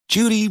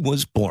Judy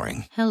was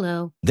boring.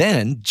 Hello.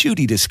 Then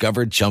Judy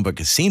discovered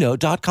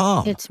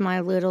ChumbaCasino.com. It's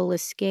my little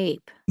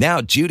escape. Now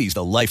Judy's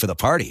the life of the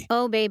party.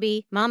 Oh,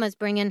 baby, mama's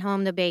bringing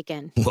home the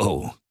bacon.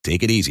 Whoa,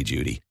 take it easy,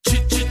 Judy.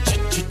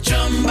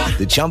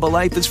 The Chumba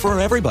life is for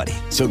everybody.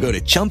 So go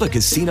to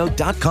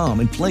ChumbaCasino.com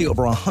and play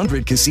over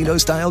 100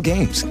 casino-style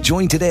games.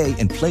 Join today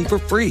and play for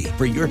free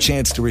for your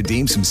chance to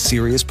redeem some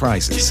serious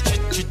prizes.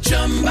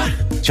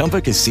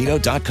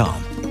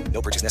 ChumbaCasino.com.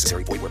 No purchase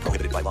necessary. Void where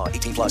prohibited by law.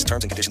 18 plus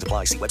terms and conditions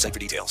apply. See website for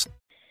details.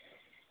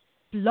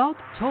 Blog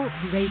Talk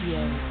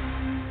Radio.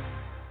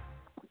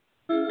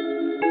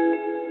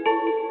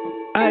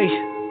 Hey,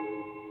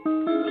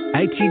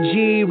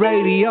 ATG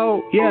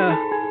Radio, yeah.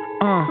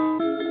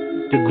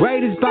 The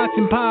greatest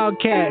boxing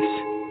podcast.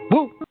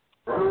 Woo!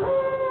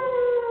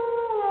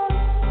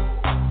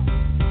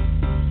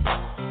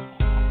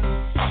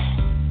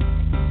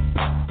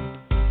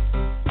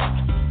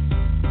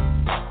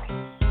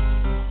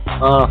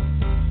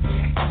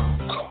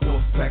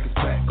 Wolfpack is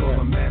back on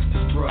my mass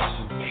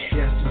destruction.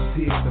 Guess who's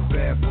here? The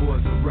bad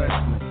boys of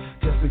wrestling.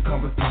 Just in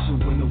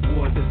competition, win the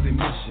war, that's their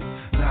mission.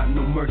 Not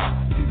no mercy,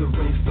 see the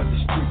rings like the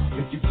street.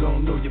 If you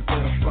don't know, you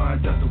better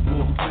find out the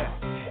Wolfpack.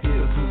 Here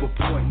to prove a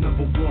point,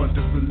 number one,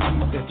 just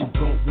believe that you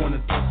don't want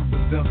to tussle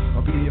with them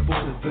or be able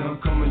to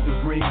them. Come in the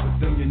ring with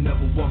them, you're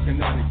never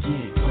walking out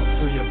again. Don't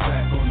turn your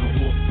back on the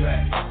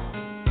Wolfpack.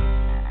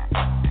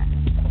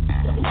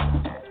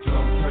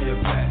 Don't turn your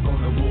back on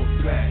the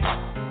Wolfpack.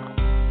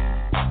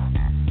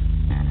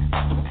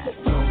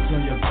 Don't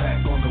turn your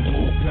back on the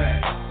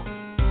Wolfpack.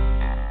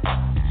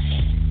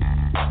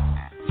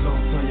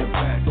 Don't turn your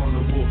back on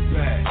the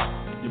Wolfpack.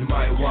 You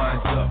might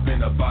wind up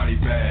in a body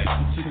bag.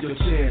 You took your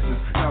chances.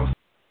 Now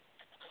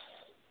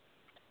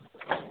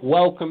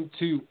welcome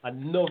to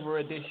another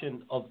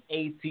edition of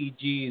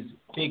ATG's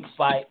Big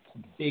Fight,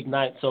 Big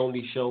Nights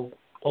Only show,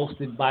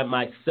 hosted by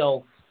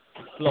myself,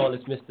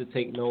 Flawless Mr.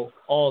 Take Note,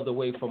 all the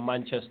way from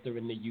Manchester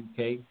in the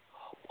UK.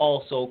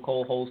 Also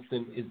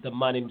co-hosting is the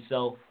man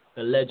himself,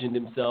 the legend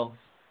himself,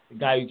 the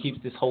guy who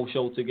keeps this whole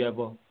show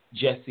together,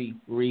 Jesse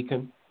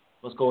Rican.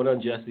 What's going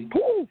on, Jesse?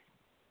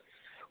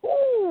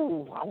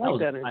 Ooh, I like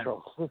that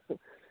intro.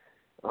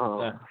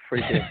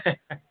 Freaking.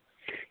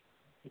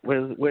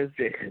 Where's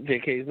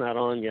JK's not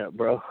on yet,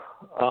 bro?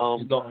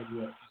 He's not on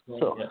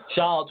yet.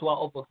 Shout out to our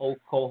other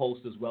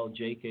co-host as well,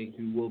 JK,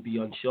 who will be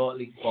on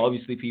shortly. But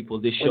obviously, people,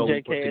 this show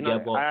JK, put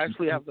together. I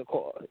actually have to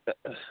call.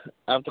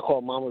 I have to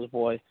call Mama's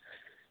boy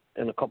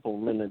in a couple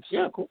of minutes.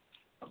 Yeah, cool.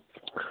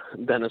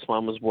 Dennis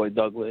Mama's boy,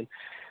 Douglas.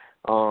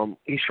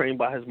 He's trained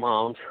by his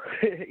mom.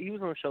 He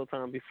was on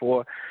Showtime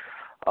before.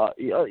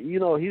 You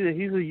know, he's a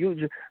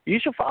huge. You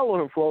should follow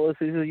him, Flawless.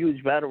 He's a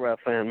huge battle rap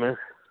fan, man.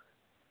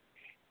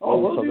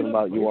 Oh, I'm talking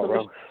about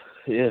URL.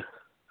 Yeah.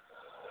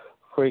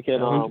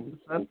 Freaking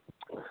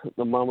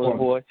the Mama's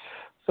boy.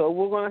 So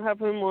we're gonna have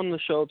him on the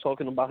show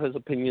talking about his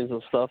opinions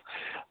and stuff.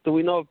 Do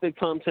we know if Big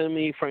Tom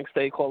Timmy, Frank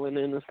Stay calling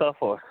in and stuff,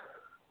 or?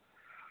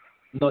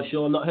 Not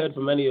sure, not heard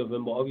from any of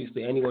them, but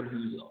obviously anyone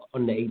who's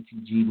on the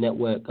ATG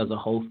network as a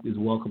host is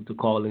welcome to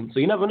call in. So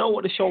you never know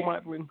what the show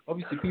might bring.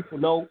 Obviously people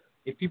know.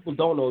 If people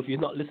don't know, if you've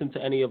not listened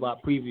to any of our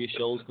previous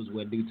shows because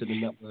we're new to the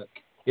network,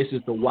 this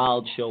is the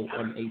wild show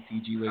on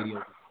ATG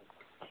Radio.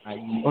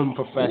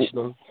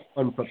 Unprofessional,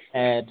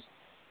 unprepared,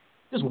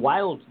 just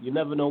wild. You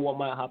never know what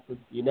might happen.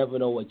 You never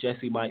know what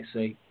Jesse might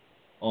say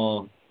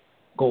or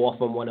go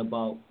off on one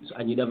about,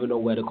 and you never know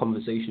where the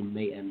conversation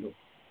may end up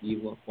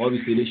either.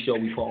 Obviously, this show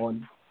we put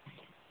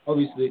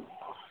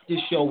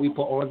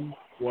on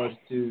was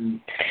to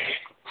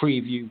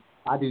preview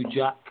Badou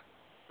Jack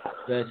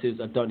versus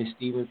Adonis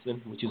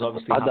Stevenson, which is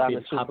obviously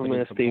Adonis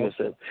happening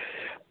Stevenson.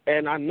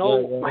 And I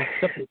know,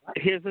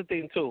 here's the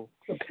thing, too,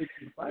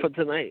 for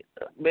tonight.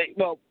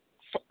 Well,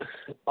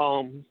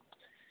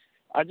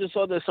 I just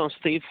saw this on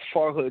Steve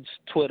Farhood's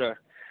Twitter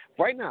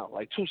right now,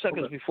 like 2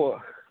 seconds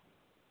before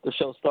the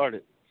show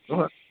started.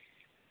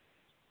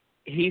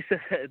 He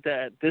said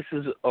that this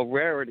is a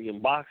rarity in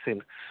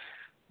boxing,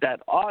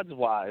 that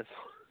odds-wise,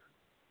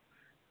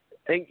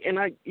 and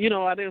I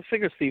didn't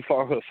figure Steve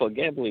Farhood for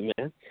gambling,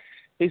 man.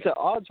 He said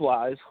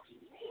odds-wise,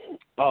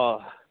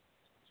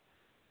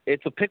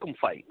 it's a pick'em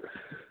fight.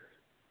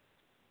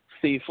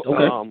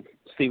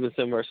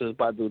 Stevenson versus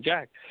Badou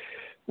Jack,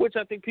 which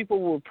I think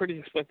people were pretty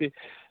expecting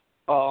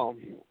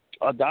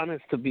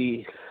Adonis to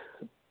be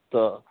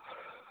the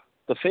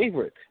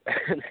favorite.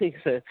 And he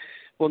said,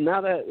 well,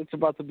 now that it's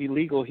about to be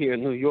legal here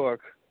in New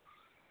York,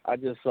 I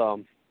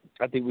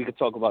think we could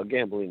talk about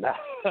gambling now.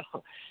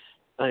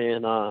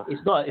 And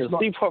it's not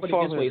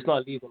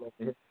legal over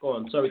here. Go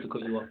on, sorry to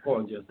cut you off. Go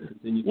on, Jeff.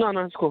 Continue. No,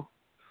 it's cool.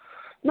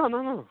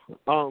 No.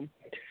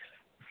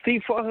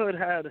 Steve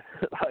Farhood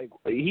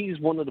he's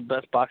one of the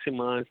best boxing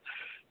minds.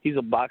 He's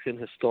a boxing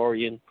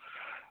historian.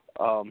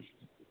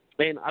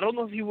 And I don't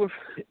know if you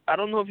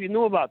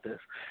knew about this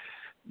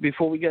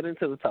before we get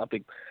into the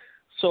topic.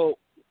 So,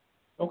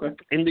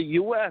 in the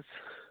U.S.,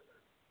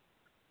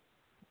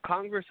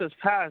 Congress has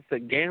passed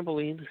that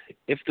gambling,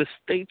 if the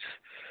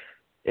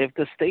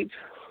states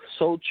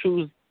so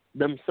choose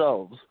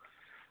themselves,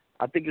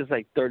 I think it's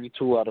like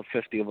 32 out of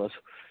 50 of us,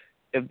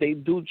 if they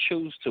do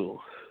choose to,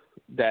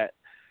 that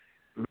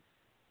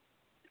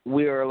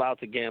we are allowed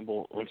to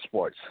gamble on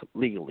sports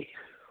legally.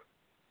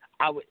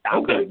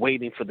 I've been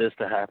waiting for this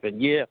to happen.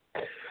 Yeah.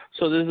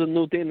 So there's a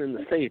new thing in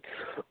the States.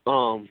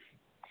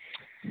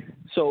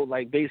 So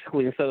like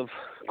basically instead of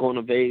going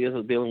to Vegas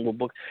or dealing with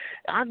books,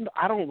 I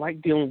don't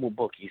like dealing with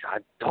bookies. I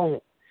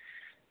don't.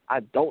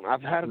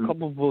 I've had a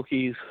couple of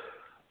bookies.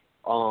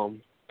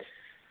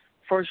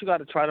 First you got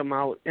to try them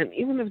out, and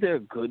even if they're a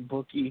good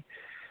bookie,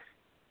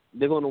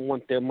 they're going to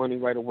want their money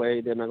right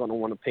away. They're not going to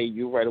want to pay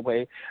you right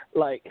away.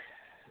 Like,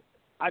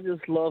 I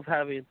just love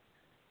having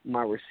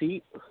my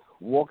receipt,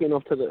 walking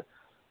up to the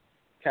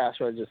cash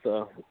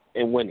register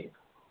and winning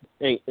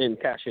and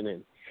cashing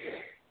in.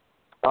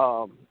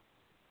 I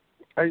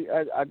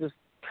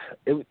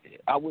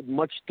would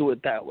much do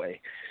it that way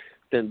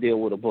than deal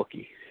with a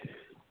bookie.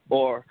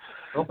 Or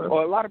a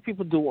lot of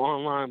people do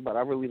online, but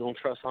I really don't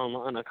trust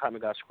online. I kind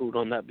of got screwed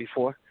on that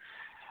before.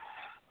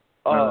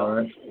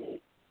 But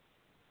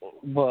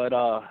but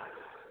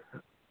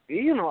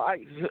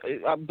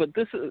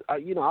this is,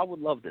 I would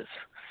love this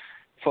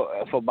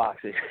for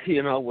boxing.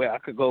 Where I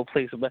could go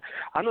place a bet.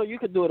 I know you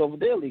could do it over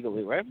there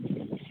legally, right?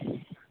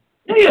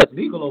 Yeah, it's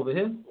legal over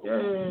here. Yeah,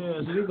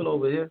 it's legal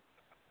over here.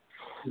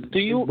 Do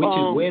you? Which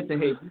is weird to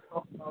hear. You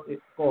talk about it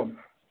for me.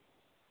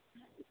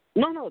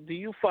 No. Do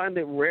you find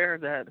it rare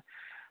that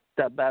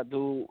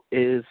Badou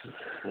is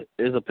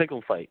a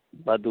pick'em fight,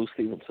 Badou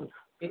Stevenson?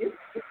 It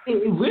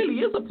really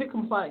is a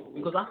pick'em fight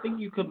because I think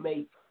you could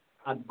make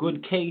a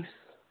good case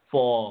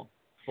for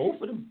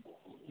both of them.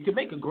 You can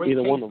make a great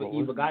case for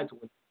either guy to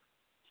win.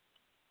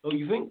 Don't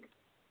you think?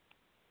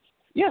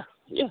 Yeah.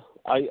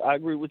 I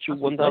agree with you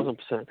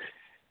 1,000%.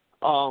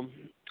 I'm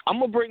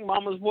gonna bring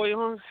Mama's Boy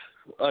on.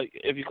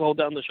 If you hold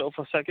down the show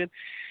for a second,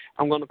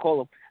 I'm gonna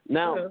call him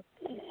now.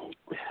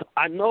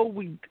 I know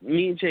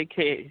me and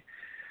JK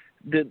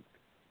did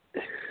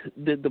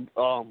the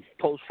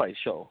post fight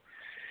show,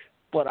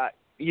 but I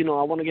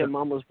want to get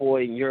Mama's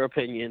Boy in your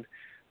opinion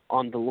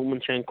on the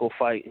Lomachenko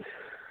fight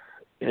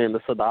and the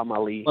Saddam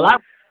Ali. Well,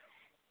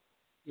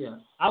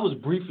 I was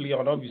briefly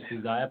on obviously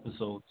that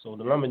episode. So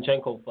the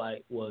Lomachenko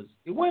fight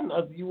went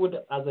as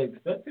I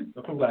expected.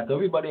 I think like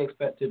everybody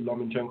expected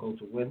Lomachenko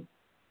to win.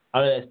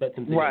 I didn't expect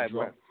him to get dropped.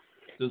 Right.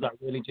 So was that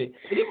really?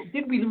 We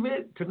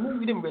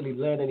didn't really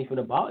learn anything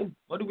about him.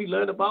 What did we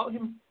learn about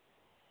him?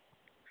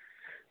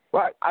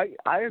 Right,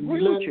 I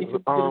agree with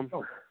you.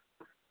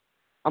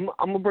 I'm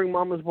gonna bring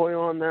Mama's Boy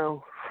on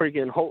now.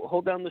 Freaking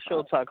hold down the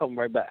show till I come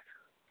right back.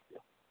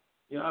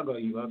 Yeah, I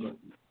got you. All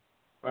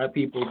right,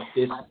 people.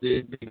 This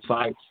big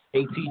fight,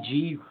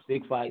 ATG,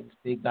 big fights,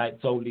 big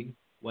nights only.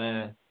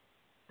 Where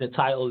the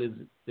title is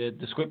the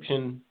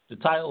description. The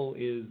title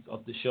is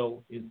of the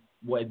show is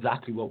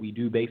exactly what we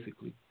do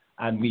basically,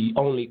 and we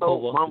only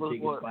cover the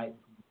biggest fight.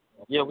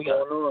 Yeah, we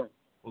got.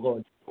 We're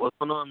going. What's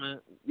going on, man?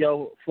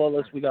 Yo,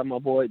 Flawless, we got my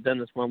boy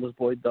Dennis, Mama's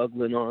Boy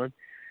Douglin on.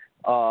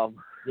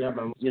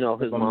 Man.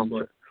 His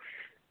mom,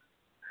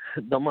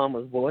 the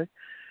Mama's Boy,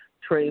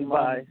 trained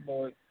by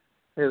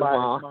his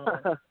mom.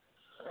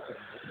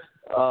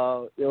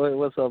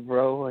 What's up,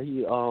 bro?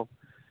 He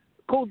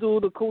cool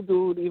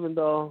dude, even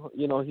though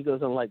he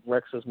doesn't like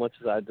Rex as much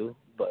as I do,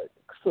 but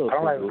still. I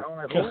don't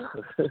like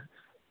who?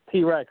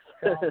 T-Rex.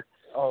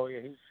 Oh yeah,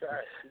 he's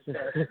trash.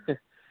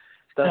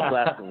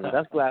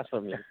 That's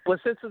blasphemy. But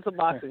since it's a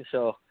boxing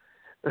show,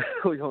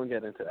 we're gonna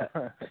get into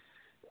that.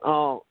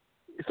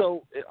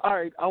 So, all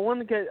right, I want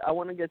to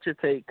get your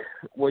take.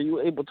 Were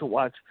you able to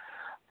watch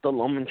the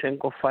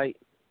Lomachenko fight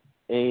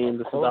and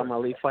the Saddam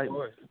Ali fight?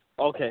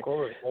 Okay. Of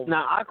course.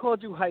 Now I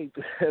called you hype.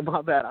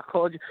 My bad. I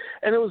called you,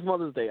 and it was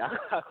Mother's Day.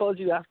 I called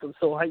you after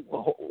so hype,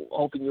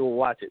 hoping you would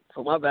watch it.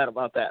 So my bad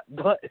about that.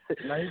 But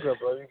no, you good,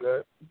 bro. You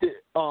good.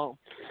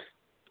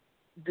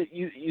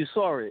 You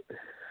saw it.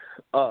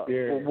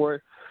 Yeah.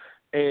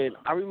 And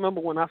I remember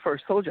when I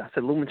first told you, I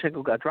said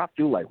Lomachenko got dropped.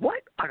 You were like,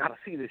 what? I gotta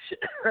see this shit.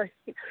 Right?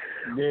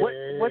 Yeah.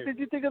 What did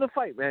you think of the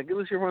fight, man? Give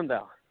us your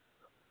rundown.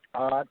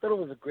 I thought it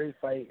was a great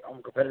fight.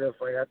 Competitive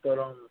fight. I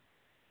thought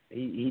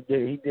he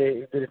did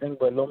his thing,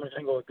 but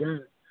Lomachenko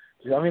again.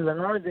 I mean,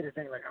 Lenard did his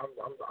thing. Like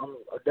I'm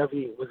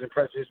definitely was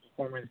impressed with his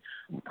performance.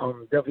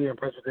 Definitely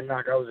impressed with the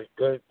knockout. It was a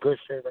good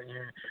straight right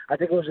here. I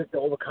think it was just the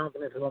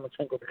overconfidence of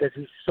Lomachenko because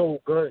he's so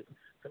good.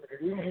 Because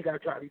even when he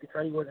got dropped, you could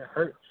tell he wasn't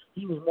hurt.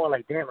 He was more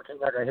like, damn, I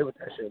think I got hit with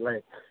that shit.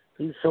 Like,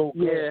 he's so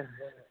good.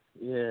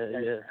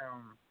 Yeah.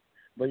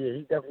 But yeah,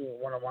 he's definitely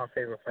one of my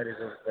favorite fighters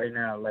right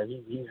now. Like,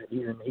 he's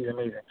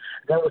amazing.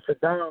 Then with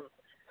Saddam,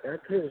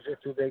 that kid was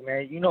just too big,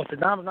 man.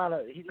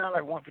 Saddam's he's not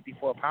like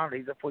 154 pounder.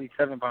 He's a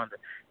 47 pounder.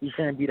 He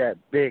shouldn't be that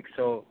big.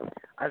 So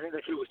I think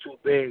that kid was too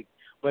big.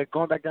 But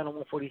going back down to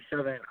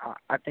 147,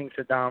 I think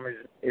Saddam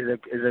is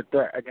a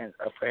threat against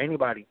for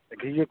anybody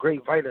because he's a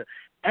great fighter.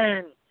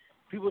 And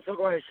people talk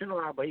about his chin a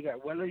lot, but he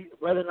got whether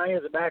or not he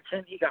has a bad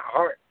chin, he got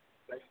heart.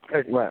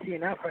 Because you see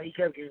in that fight, he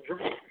kept getting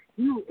dropped.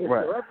 If the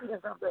referee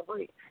didn't stop that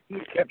fight, he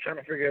kept trying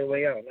to figure a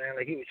way out, man.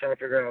 Like he was trying to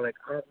figure out, like,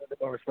 I don't know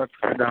about respect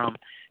for Saddam,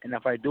 and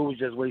that fight dude was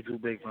just way too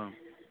big for him.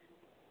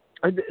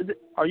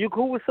 Are you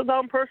cool with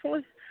Saddam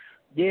personally?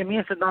 Yeah, me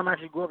and Saddam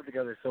actually grew up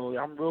together, so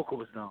I'm real cool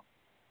with Saddam.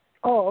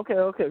 Oh,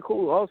 okay,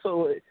 cool.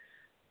 Also,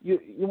 you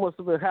must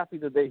have been happy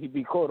the day he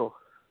beat Cotto.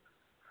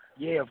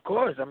 Yeah, of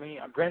course. I mean,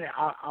 granted,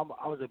 I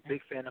was a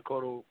big fan of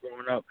Cotto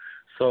growing up,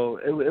 so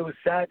it was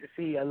sad to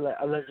see a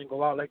legend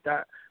go out like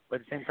that.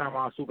 But at the same time,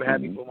 I was super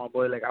happy for my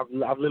boy. Like I've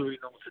literally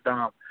known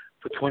Saddam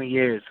for 20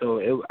 years,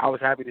 so I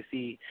was happy to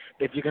see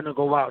if you're gonna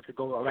go out to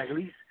go out. Like at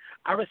least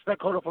I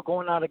respect Cotto for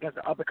going out against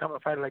an up and coming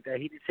fighter like that.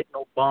 He didn't take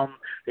no bum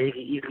that he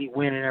could easily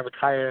win and then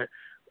retire.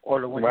 Or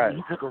the win. Right.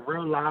 He took a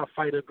real live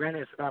fighter.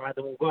 Granted, Saddam had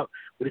to move up,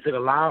 but he took a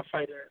live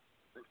fighter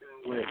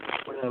with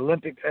an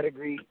Olympic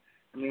pedigree.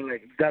 I mean,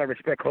 like, you gotta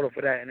respect Cotto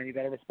for that, and then you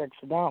gotta respect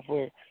Saddam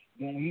for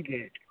doing what he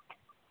did.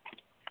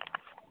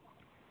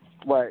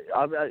 Right.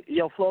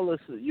 Yo,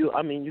 Flawless,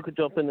 you could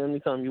jump in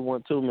anytime you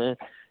want to, man.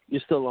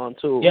 You're still on,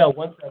 too.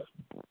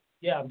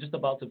 Yeah, I'm just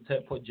about to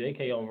put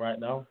JK on right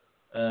now.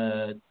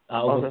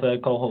 Our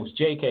third co-host.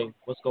 JK,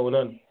 what's going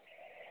on?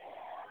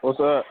 What's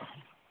up?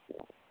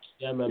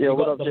 Yeah, man. Yeah,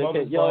 what up,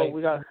 JK? Yo,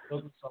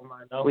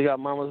 we got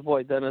Mama's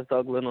boy Dennis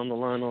Douglas on the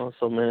line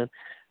also, man.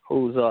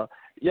 Who's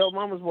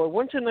Mama's boy,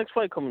 when's your next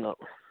fight coming up?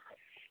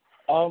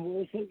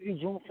 It's supposed to be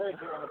June 1st.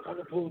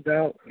 I'm pulled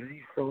out,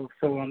 so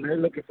they're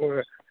looking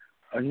for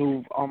a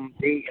new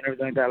date and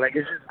everything like that. Like,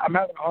 it's just I'm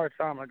having a hard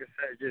time, like I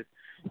said,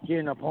 just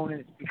getting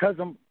opponents because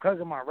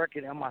of my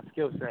record and my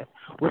skill set,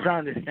 which I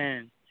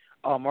understand.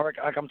 My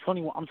record, like I'm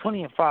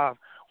 20-5,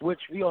 which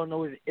we all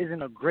know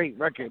isn't a great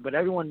record, but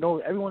everyone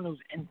who's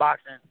in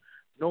boxing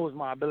knows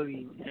my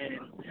ability, and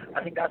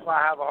I think that's why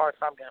I have a hard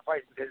time getting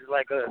fights, because it's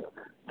like a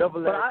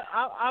double-edged. But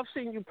I've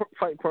seen you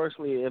fight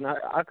personally, and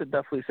I could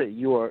definitely say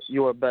you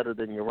are better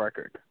than your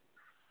record.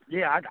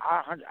 Yeah,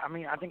 I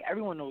mean, I think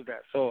everyone knows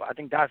that. So I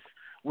think that's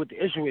what the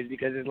issue is,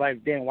 because it's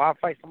like, damn, why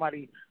fight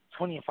somebody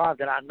 20-5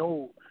 that I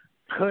know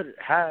could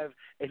have,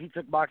 if he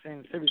took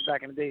boxing serious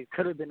back in the day,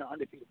 could have been an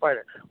undefeated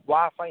fighter.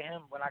 Why fight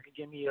him when I could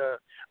give me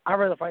I'd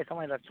rather fight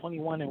somebody that's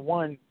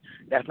 21-1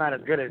 that's not as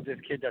good as this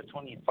kid that's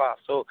 20-5.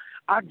 So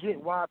I get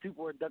why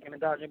people are ducking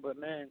and dodging, but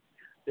man,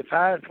 the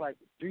past like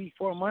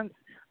 3-4 months,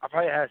 I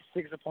probably had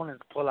 6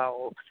 opponents pull out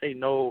or say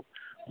no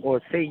or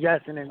say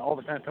yes, and then all of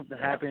a sudden something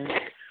happens.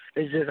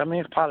 It's just, I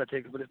mean, it's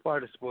politics, but it's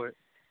part of the sport.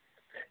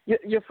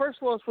 Your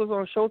first loss was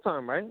on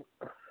Showtime, right?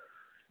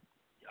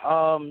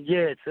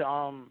 Yeah,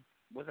 to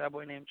what's that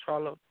boy named?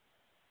 Charlo?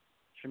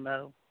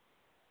 Trimel?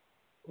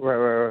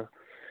 Right.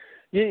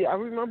 Yeah, I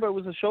remember it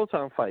was a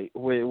Showtime fight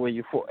where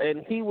you fought,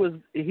 and he was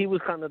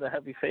kind of the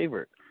heavy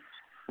favorite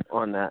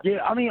on that. Yeah,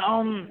 I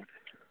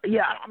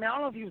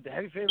don't know if he was the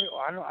heavy favorite,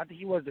 or I think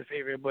he was the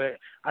favorite, but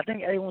I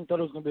think everyone thought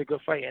it was gonna be a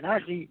good fight. And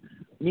actually,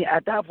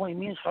 at that point,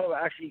 me and Charlo were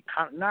actually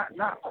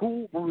not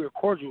cool, but we were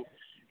cordial.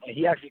 And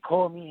he actually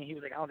called me and he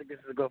was like, "I don't think this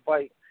is a good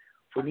fight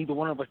for neither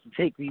one of us to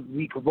take.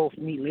 We could both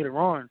meet later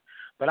on."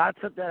 But I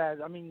took that as,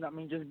 I mean,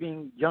 just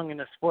being young in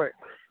the sport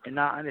and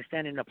not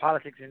understanding the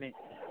politics in it,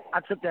 I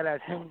took that as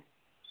him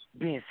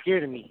being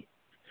scared of me.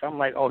 So I'm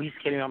like, oh, he's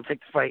scared of me, I'm going to take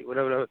the fight,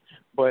 whatever.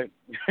 But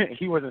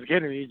he wasn't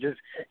scared of me.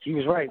 He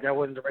was right. That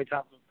wasn't the right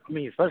time for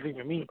me, especially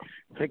for me,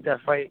 to take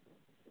that fight.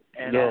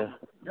 And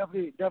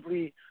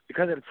definitely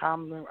because of the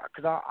time,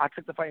 because I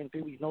took the fight in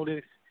 3 weeks'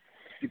 notice.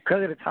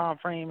 Because of the time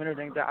frame and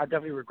everything, I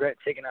definitely regret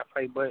taking that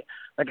fight. But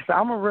like I said,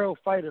 I'm a real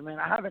fighter, man.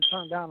 I haven't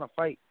turned down a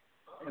fight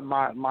in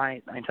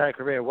my entire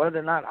career. Whether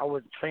or not I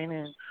was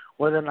training,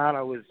 whether or not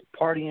I was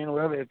partying,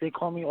 whatever, if they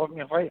call me, offer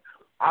me a fight,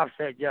 I've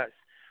said yes.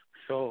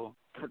 So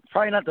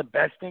probably not the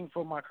best thing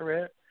for my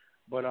career,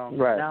 but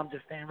right. Now I'm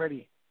just staying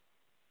ready.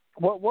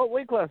 What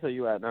weight class are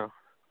you at now?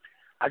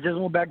 I just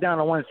moved back down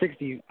to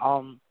 160.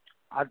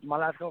 My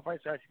last couple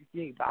fights were at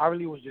 68, but I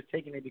really was just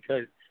taking it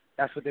because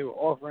that's what they were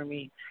offering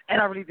me,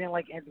 and I really didn't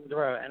like Anthony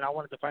Durrell, and I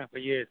wanted to fight him for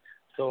years.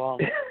 So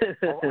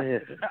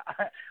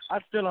I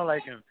still don't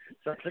like him.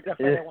 So I took that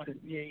fight at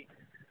 168,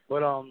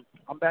 but I'm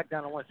back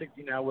down to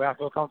 160 now, where I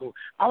feel comfortable.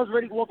 I was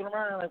already walking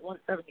around at like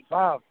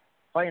 175,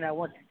 fighting at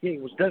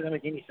 168, which doesn't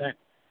make any sense.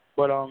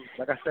 But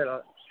like I said,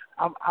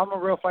 I'm a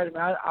real fighter,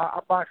 man. I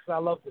box because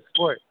I love the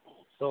sport.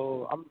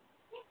 So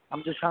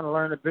I'm just trying to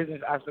learn the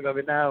business aspect of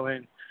it now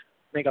and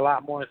make a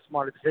lot more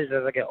smarter decisions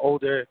as I get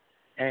older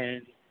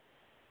and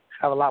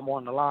have a lot more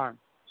on the line.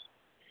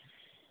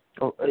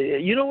 Oh,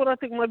 you know what I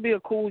think might be a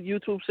cool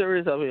YouTube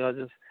series? I mean, I'm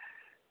just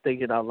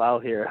thinking out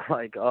loud here,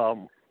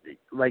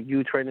 like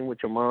you training with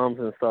your moms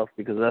and stuff,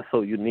 because that's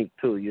so unique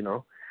too. You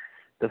know,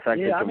 the fact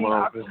that your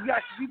mom.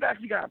 We've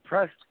actually got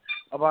pressed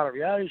about a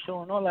reality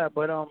show and all that,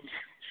 but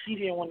she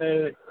didn't want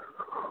to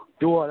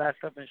do all that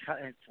stuff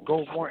and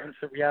go more into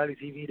reality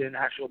TV than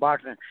actual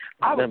boxing.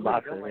 I was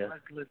boxing,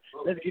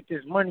 let's get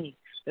this money,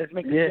 let's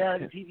make this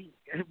reality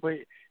TV, but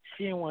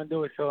she didn't want to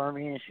do it. So I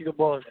mean, she's the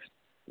boss.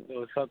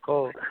 So it's her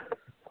call.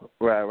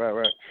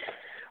 Right.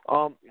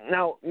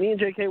 Now, me and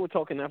JK were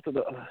talking after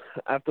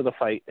the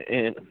fight,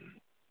 and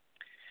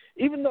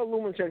even though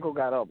Lomachenko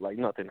got up like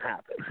nothing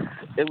happened,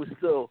 it was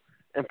still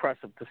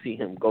impressive to see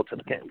him go to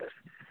the canvas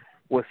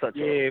with such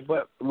a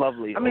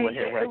lovely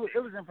overhand right.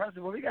 It was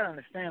impressive, but we gotta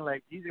understand,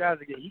 like, these guys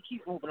he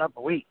keeps moving up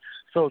a weight.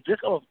 So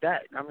just off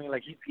that, I mean,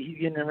 like he's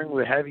getting in the ring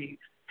with heavy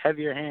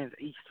heavier hands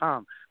each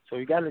time. So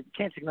you can't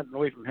take nothing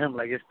away from him.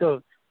 Like he's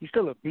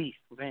still a beast.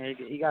 Man,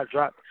 he got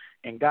dropped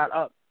and got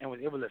up and was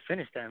able to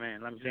finish that,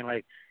 man. I'm saying,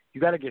 like, you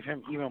got to give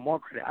him even more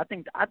credit. I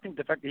think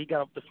the fact that he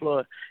got off the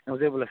floor and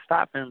was able to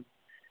stop him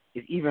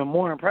is even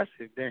more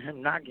impressive than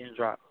him not getting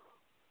dropped.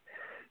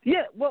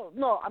 Yeah, well,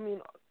 no, I mean,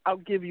 I'll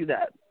give you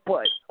that.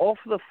 But off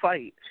the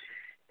fight,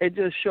 it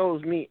just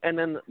shows me, and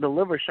then the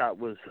liver shot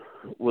was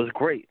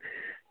great.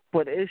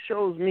 But it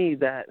shows me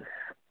that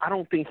I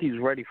don't think he's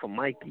ready for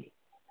Mikey,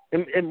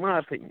 in my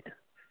opinion.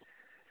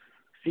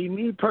 See,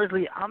 me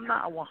personally, I'm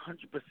not 100%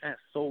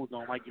 sold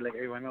on Mikey like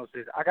everyone else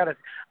is.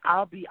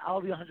 I'll be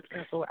 100%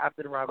 sold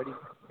after the Robert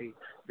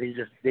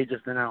Easter they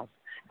just announced.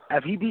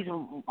 If he beats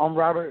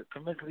Robert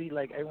convincingly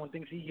like everyone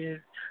thinks he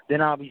is,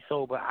 then I'll be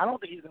sold. But I don't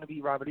think he's gonna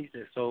beat Robert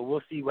Easter. So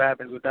we'll see what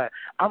happens with that.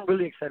 I'm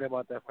really excited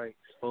about that fight.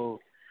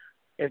 So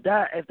if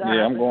that happens,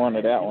 I'm going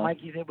to that one.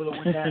 Mikey's able to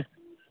win that.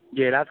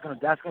 Yeah, that's gonna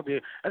be.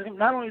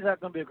 Not only is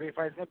that gonna be a great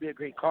fight, it's gonna be a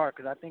great card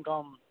because I think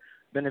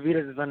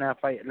Benavidez is on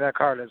that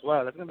card as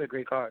well. It's gonna be a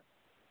great card.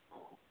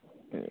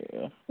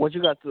 Yeah. What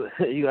you got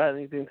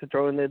anything to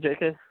throw in there,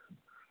 JK?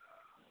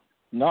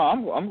 No,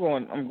 I'm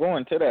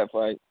going to that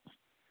fight,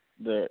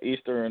 the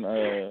Easter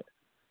and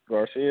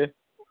Garcia.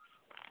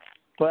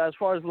 But as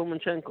far as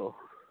Lomachenko,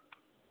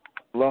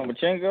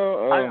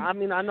 I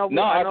mean, I know.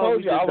 I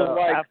told you I was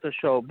like after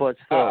show, but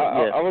still,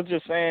 I was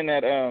just saying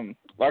that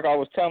like I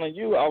was telling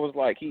you, I was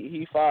like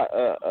he fought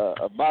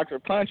a boxer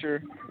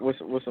puncher with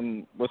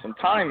some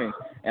timing,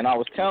 and I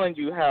was telling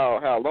you how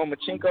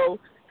Lomachenko,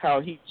 how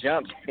he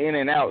jumps in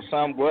and out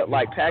somewhat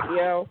like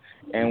Pacquiao,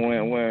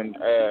 and when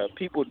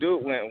people do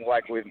when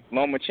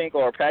Lomachenko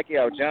or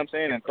Pacquiao jumps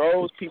in and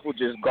throws, people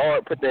just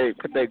put their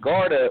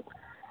guard up,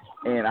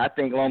 and I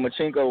think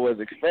Lomachenko was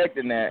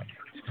expecting that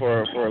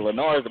for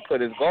Linares to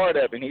put his guard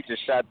up, and he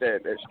just shot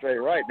that straight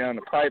right down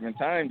the pipe and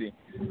timed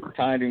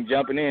him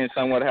jumping in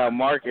somewhat how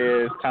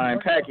Marquez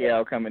timed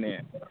Pacquiao coming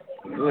in.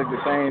 It was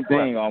the same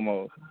thing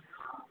almost.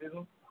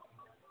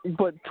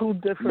 But two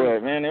different.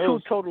 But man,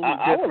 totally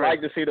different. I would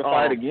like to see the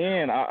fight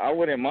again. I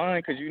wouldn't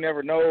mind because you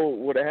never know what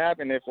would have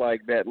happened if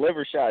like that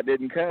liver shot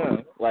didn't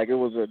come. Like it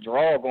was a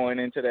draw going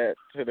into the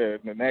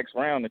next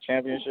round, the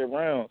championship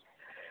round.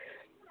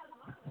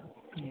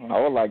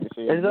 I would like to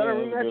see it. Is that a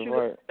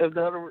rematch? Is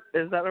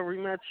that a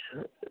rematch,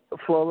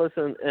 Flawless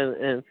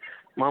and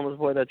Mama's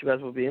Boy, that you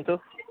guys would be into?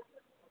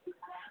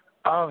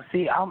 Oh,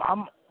 see, I'm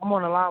on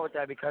the line with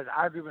that because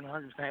I agree with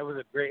 100%. It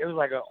was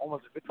like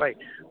almost a big fight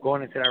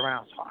going into that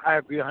round. So I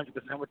agree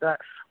 100% with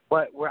that.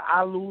 But where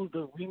I lose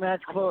the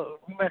rematch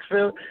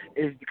field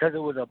is because it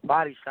was a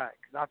body shot.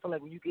 Because I feel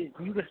like when you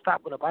get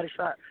stopped with a body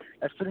shot,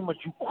 that's pretty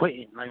much you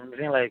quitting. Like I'm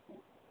saying, like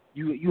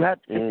you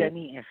have to take that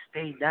knee and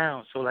stay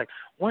down. So like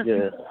once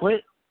you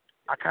quit,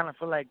 I kind of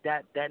feel like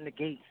that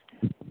negates.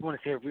 You want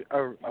to say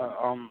a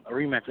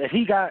rematch. If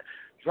he got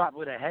dropped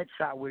with a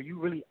headshot where you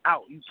really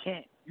out, you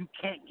can't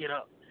get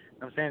up. You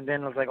know what I'm saying?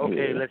 Then it was like,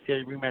 okay, let's see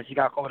a rematch. You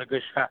got caught with a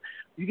good shot.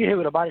 You get hit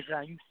with a body shot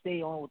and you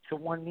stay on to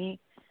one knee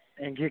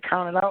and get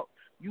counted out,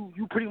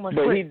 you pretty much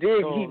But quit. he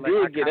did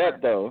get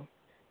up, though.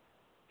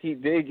 He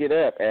did get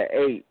up at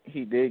 8.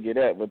 He did get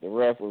up, but the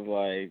ref was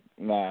like,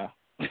 nah.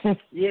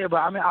 Yeah, but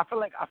I mean, I feel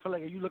like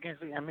if you look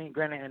at it, I mean,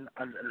 granted,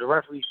 and the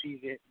referee sees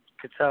it,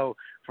 could tell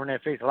from their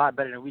face a lot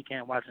better than we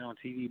can watch it on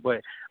TV.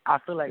 But I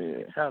feel like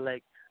you could tell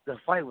like the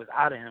fight was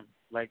out of him.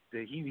 Like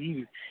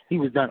he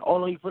was done.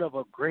 Although he put up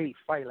a great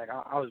fight. Like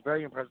I was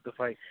very impressed with the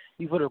fight.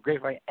 He put up a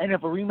great fight. And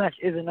if a rematch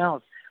is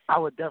announced, I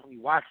would definitely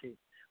watch it.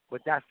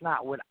 But that's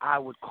not what I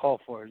would call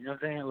for. You know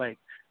what I'm saying? Like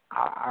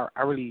I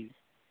really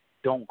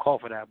don't call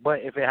for that. But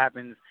if it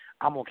happens,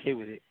 I'm okay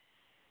with it.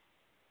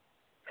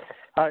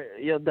 All right,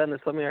 yo, Dennis,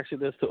 let me ask you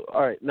this too.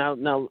 All right, now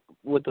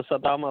with the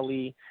Saddam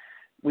Ali,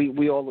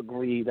 we all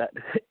agree that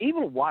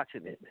even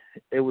watching it,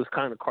 it was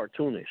kind of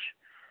cartoonish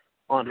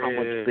on how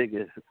much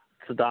bigger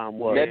Saddam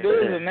was. That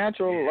dude is a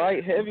natural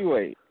light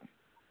heavyweight.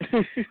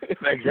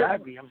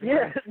 Exactly. I'm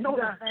saying,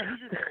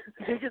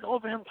 he just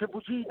offered him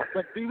Triple G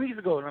like 3 weeks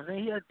ago. You know what I'm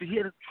saying? He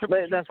had a Triple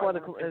G. That's why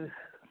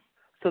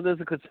so there's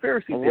a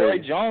conspiracy theory.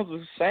 Roy Jones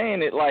was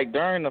saying it like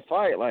during the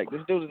fight, like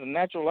this dude is a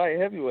natural light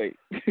heavyweight.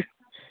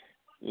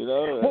 You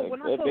know, I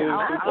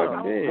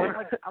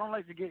don't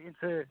like to get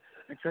into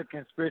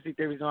conspiracy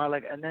theories and all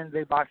like, and then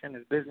they boxing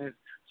is business,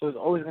 so it's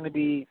always going to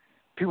be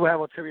people have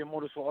ulterior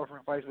motives for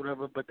offering fights,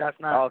 whatever. But that's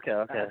not okay.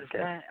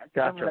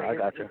 Gotcha. Like, I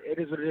gotcha. It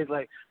is what it is.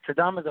 Like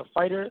Saddam is a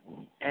fighter,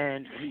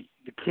 and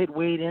the kid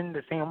weighed in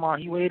the same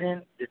amount he weighed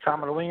in, the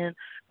time of the weigh-in.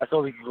 That's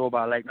all we can go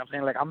by. Like I'm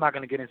saying, like I'm not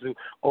going to get into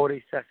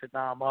they set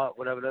Saddam up,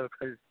 whatever,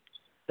 because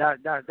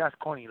that's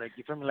corny. Like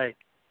you feel me, like.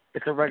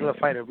 It's a regular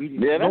fighter.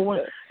 No one,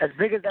 as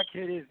big as that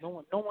kid is,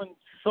 no one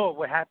saw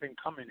what happened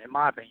coming, in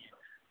my opinion.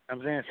 You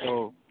know what I'm saying?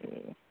 So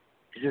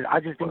I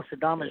just think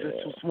Saddam is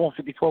just too small,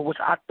 54, which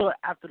I thought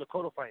after the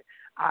Cotto fight.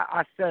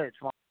 I said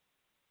small.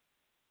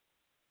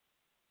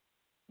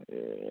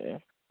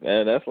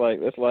 Yeah, that's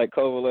like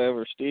Kovalev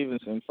or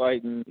Stevenson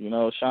fighting,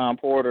 Sean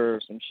Porter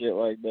or some shit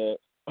like that.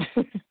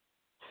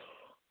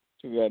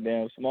 Too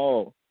goddamn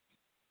small.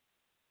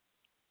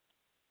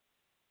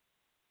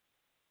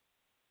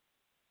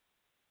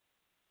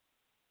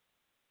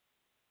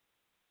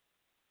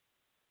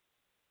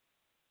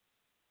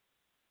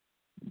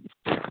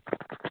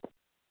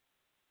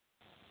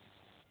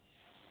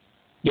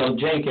 Yo,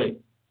 JK.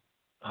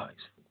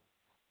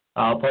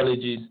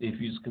 Apologies if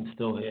you can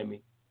still hear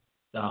me.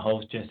 The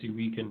host, Jesse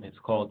Rican, his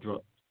call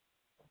dropped.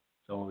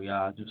 So,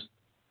 yeah, just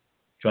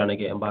trying to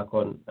get him back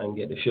on and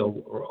get the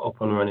show up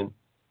and running.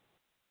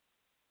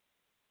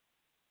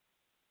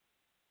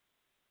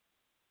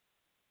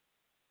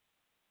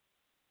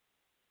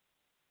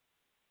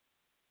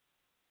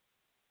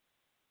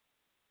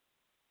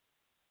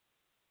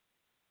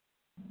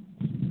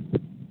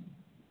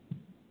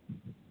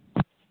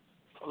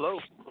 Hello.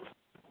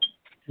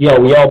 Yo,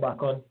 we all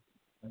back on.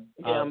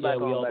 Yeah, I'm back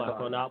we on. all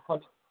back on.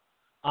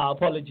 Our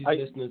apologies,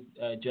 listeners.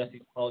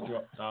 Jesse's call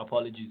dropped. Our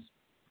apologies.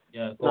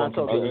 Yeah, go on.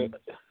 Okay.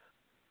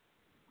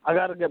 I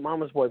got to get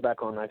Mama's Boy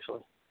back on, actually.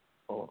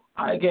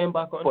 I get him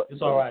back on.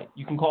 It's all right.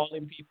 You can call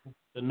in, people.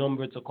 The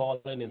number to call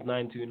in is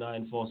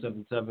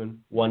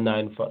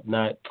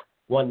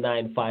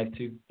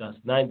 929-477-1952. That's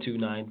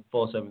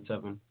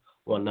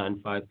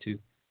 929-477-1952.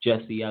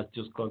 Jesse has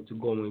just got to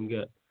go and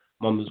get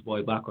Mama's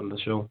Boy back on the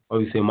show.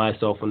 Obviously,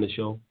 myself on the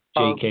show.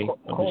 JK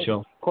on the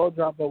show. Call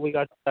drop, but we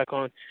got back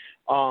on.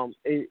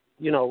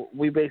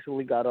 We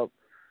basically got up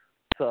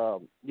to,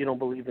 you don't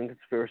believe in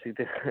conspiracy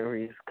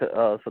theories.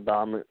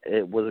 Saddam,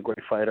 it was a great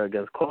fighter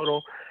against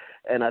Cotto,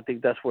 and I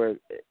think that's where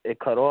it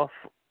cut off.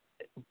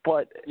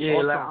 But yeah,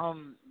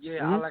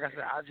 also, like I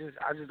said, I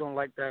just don't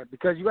like that,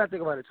 because you got to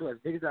think about it too. As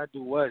big as that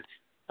dude was,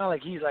 it's not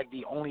like he's like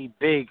the only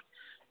big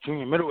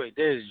junior middleweight.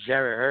 There's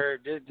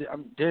Jarrett Hurd.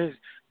 There's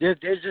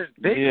just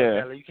big.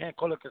 Yeah. Like, you can't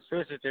call it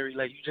conspiracy theory.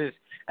 Like,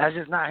 that's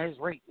just not his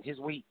weight. His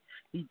weight.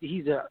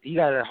 He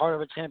got a heart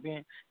of a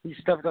champion. He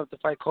stepped up to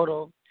fight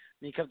Cotto.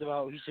 And he kept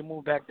about he should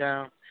move back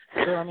down.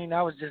 So I mean,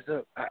 that was just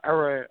an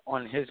error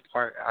on his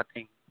part. I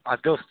think. I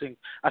still think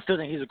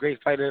he's a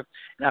great fighter,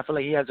 and I feel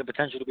like he has the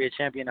potential to be a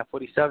champion at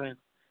 47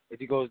 if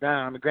he goes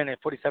down. I mean, granted,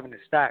 47 is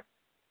stacked,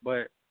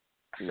 but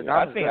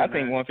I think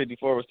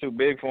 154 was too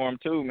big for him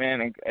too,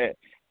 man.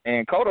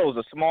 And Cotto's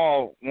a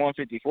small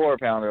 154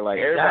 pounder. Like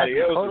everybody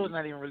else, Cotto's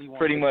not even really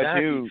pretty much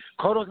huge.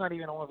 Cotto's not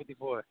even a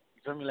 154.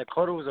 You feel me? Like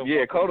Cotto was a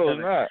Cotto's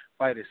not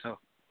fighter. So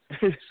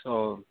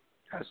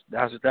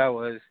that's what that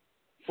was.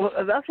 Well,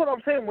 that's what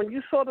I'm saying. When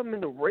you saw them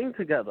in the ring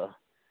together.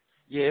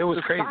 Yeah, it was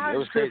crazy. It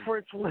was crazy.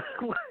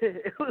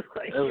 It was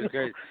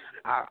crazy.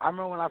 I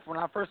remember when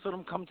I first saw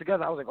them come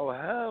together, I was like, oh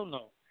hell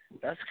no,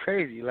 that's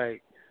crazy.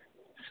 Like,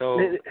 so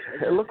it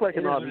looked like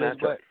an odd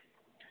matchup.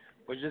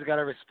 But you just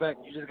gotta respect.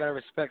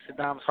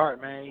 Saddam's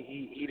heart, man.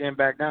 He didn't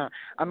back down.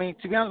 I mean,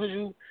 to be honest with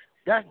you,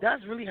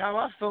 that's really how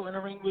I felt in the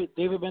ring with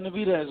David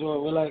Benavidez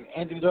or with like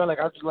Anthony Doyle. Like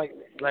I was like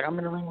I'm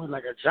in the ring with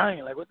like a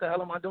giant. Like, what the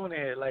hell am I doing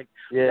here? Like,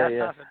 that's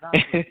not Saddam.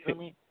 You feel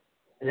me?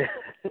 Yeah.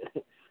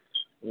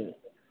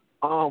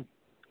 All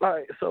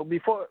right. So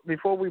before we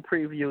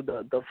preview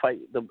the fight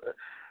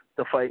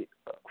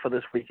for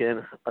this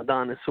weekend,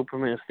 Adonis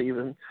Superman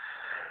Stevenson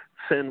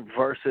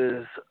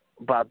versus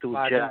Badou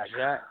Jack.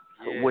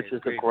 Which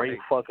is a great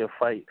fucking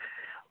fight.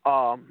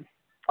 I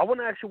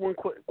want to ask you one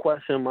quick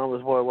question,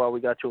 Mama's Boy, while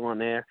we got you on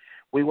there.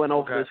 We went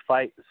over this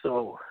fight,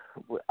 so,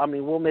 I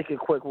mean, we'll make it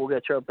quick. We'll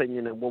get your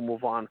opinion, and we'll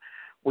move on.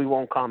 We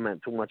won't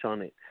comment too much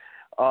on it.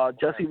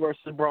 Jesse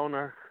versus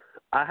Broner.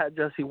 I had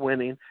Jesse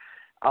winning.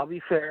 I'll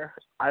be fair.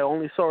 I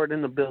only saw it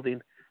in the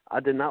building. I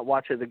did not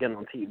watch it again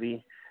on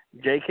TV.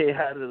 JK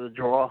had it a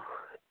draw,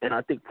 and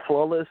I think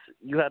Flawless,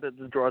 you had it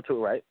a draw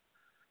too, right?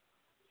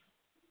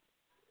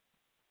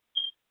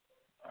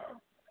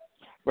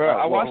 Bro,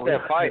 I watched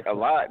that fight a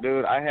lot,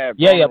 dude. I had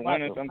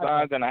winning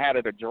sometimes, and I had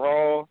it a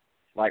draw.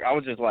 Like, I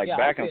was just,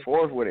 back and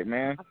forth with it,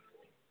 man.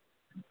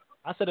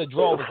 I said a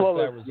draw was a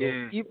fair result.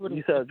 Yeah.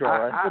 You said a draw,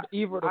 right? I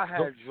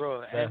had a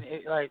draw. And,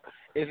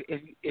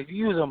 if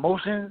you use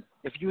emotion,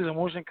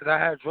 because I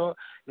had a draw,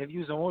 and if you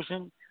use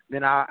emotion,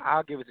 then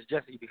I'll give it to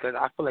Jesse, because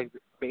I feel like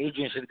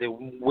Adrian should have did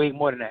way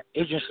more than that.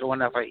 Adrian should have won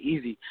that fight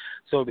easy.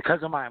 So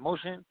because of my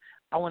emotion,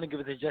 I want to give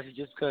it to Jesse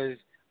just because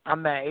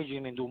I'm mad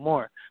Adrian didn't do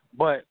more.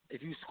 But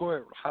if you score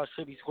it how it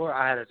should be scored,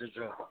 I had it as a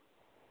draw.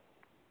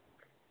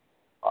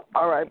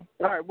 All right.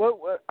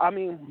 Well, I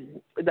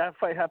mean, that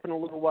fight happened a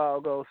little while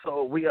ago,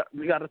 so we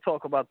got to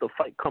talk about the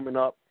fight coming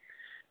up.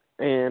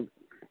 And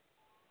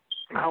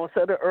I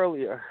said it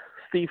earlier,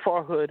 Steve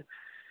Farhood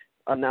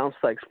announced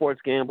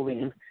sports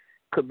gambling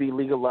could be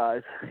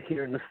legalized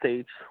here in the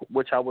States,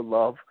 which I would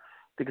love,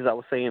 because I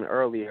was saying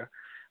earlier,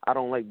 I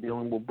don't like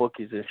dealing with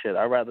bookies and shit.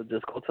 I'd rather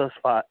just go to a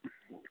spot,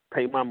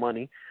 pay my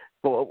money,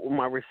 go up with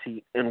my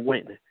receipt, and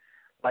win.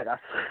 But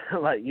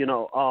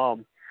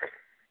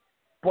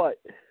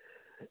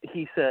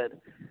he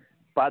said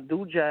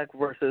Badou Jack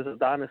versus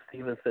Adonis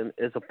Stevenson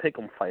is a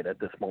pick'em fight at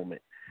this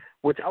moment,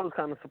 which I was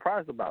kind of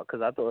surprised about,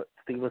 because I thought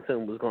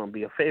Stevenson was going to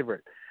be a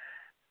favorite.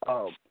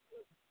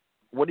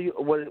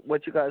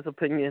 What's you guys'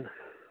 opinion?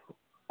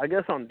 I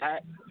guess on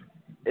that,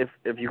 if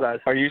you guys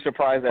are you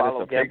surprised that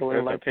it's a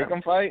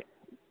pick'em fight?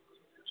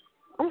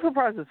 I'm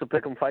surprised it's a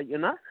pick'em fight. You're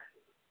not?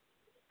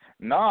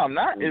 No, I'm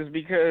not. It's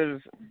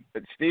because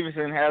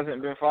Stevenson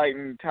hasn't been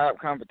fighting top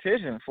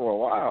competition for a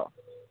while,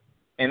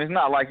 and it's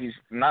not like he's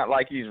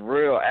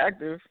real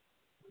active,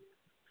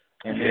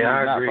 and he's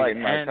not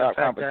fighting top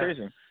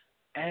competition.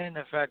 and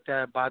the fact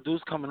that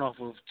Badou's coming off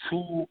of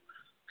 2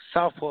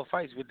 southpaw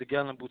fights with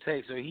Dugal and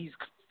Boutte, so he's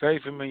very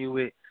familiar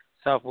with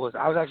southpaws.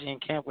 I was actually in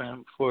camp with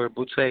him for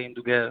Boutte and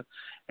Dugal,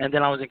 and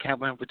then I was in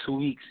camp with him for 2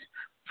 weeks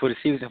for the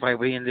Stevenson fight,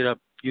 but he ended up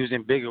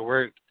using bigger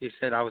work. They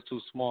said I was too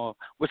small,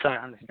 which I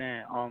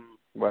understand.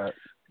 Right.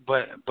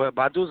 But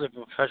Badou's a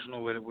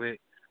professional with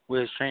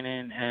his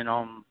training and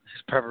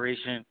his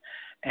preparation,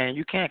 and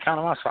you can't count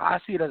him out. So I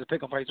see it as a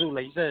pick 'em fight too,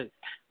 like you said.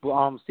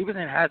 But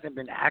Stevenson hasn't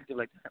been active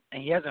like that,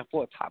 and he hasn't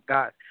fought top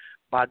guys.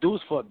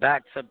 Badou's fought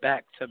back to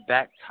back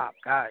top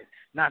guys,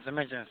 not to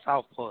mention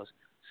southpaws.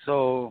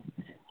 So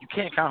you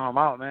can't count him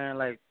out, man.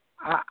 Like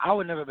I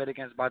would never bet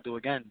against Badou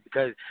again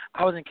because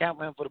I was in camp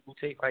with him for the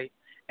Boutte fight.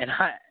 And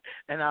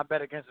I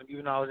bet against him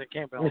even though I was in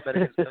camp. I bet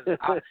against him.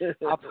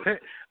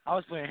 I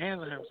was putting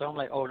hands on him, so I'm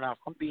like, oh, now if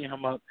I'm beating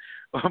him up,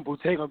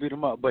 Boutte gonna beat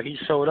him up. But he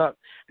showed up.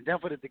 And then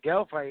for the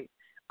Dugal fight,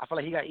 I feel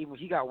like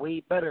he got way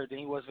better than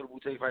he was for the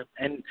Boutte fight.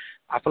 And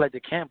I feel like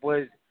the camp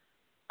was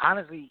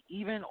honestly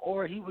even,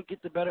 or he would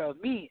get the better of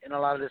me in a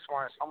lot of this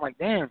sparring. So I'm like,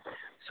 damn.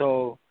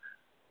 So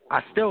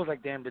I still was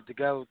like, damn, the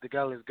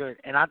Dugal is good.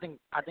 And I think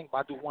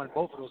Badou won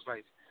both of those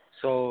fights.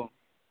 So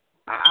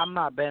I'm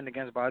not betting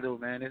against Badou,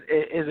 man. It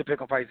is a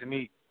pick 'em fight to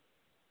me.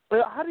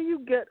 Well, how do you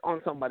get on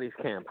somebody's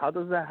camp? How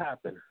does that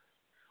happen?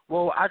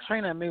 Well, I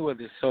train at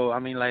Mayweather, so I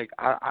mean, like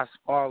I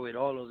spar with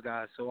all those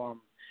guys. So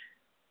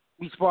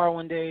we sparred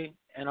one day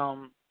and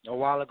a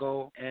while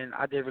ago, and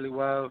I did really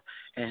well.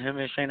 And him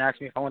and Shane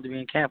asked me if I wanted to be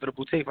in camp for the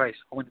Boutte fights.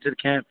 I went to the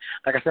camp.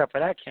 Like I said, for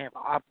that camp,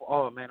 I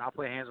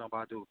put hands on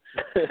Badou.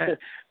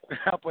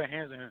 I put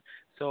hands on him.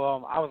 So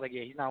I was like,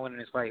 yeah, he's not winning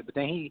this fight. But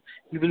then he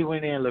really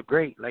went in there and looked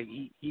great. Like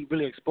he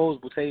really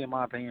exposed Boutte in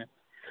my opinion.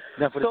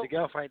 Then for the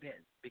Dugal fight,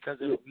 because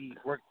we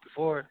worked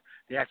before,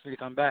 they asked me to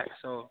come back.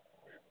 So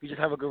we just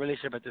have a good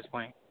relationship at this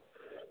point.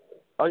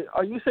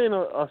 Are you saying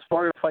a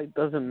sparring fight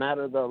doesn't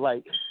matter though?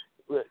 Like,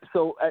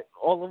 so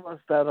all of us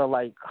that are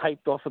like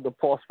hyped off of the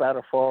Paul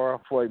Spatter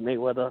for Floyd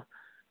Mayweather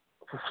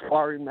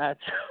sparring match.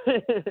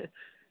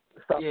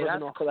 Yeah,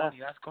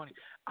 that's corny.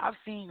 I've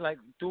seen like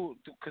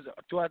because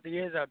throughout the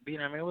years I've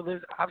been at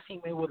Mayweather's, I've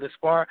seen Mayweather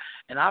spar,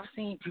 and I've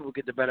seen people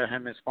get the better of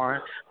him in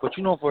sparring. But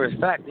you know for a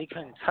fact they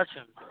couldn't touch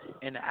him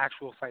in the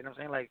actual fight. You know what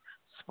I'm saying, like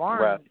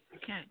sparring, right. You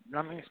can't. You know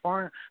what I mean,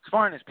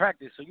 sparring is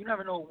practice, so you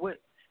never know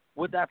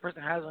what that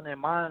person has on their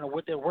mind or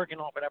what they're working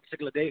on for that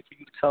particular day for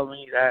you to tell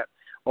me that,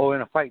 oh,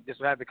 in a fight this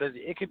will happen, because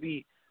it could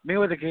be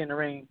Mayweather get in the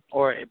ring,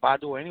 or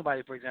Badou or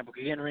anybody, for example,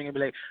 could get in the ring and be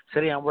like,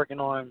 today I'm working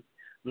on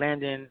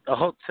landing a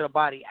hook to the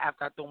body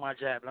after I throw my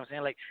jab. You know what I'm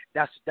saying? Like,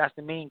 that's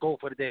the main goal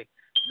for the day.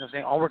 You know what I'm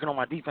saying? I'm working on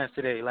my defense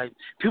today. Like,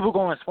 people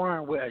go in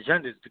sparring with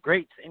agendas. The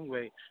greats,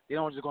 anyway, they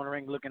don't just go in the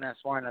ring looking at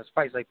sparring as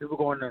fights. Like, people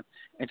go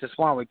into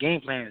sparring with game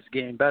plans,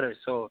 getting better.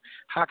 So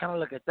how can I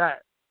look at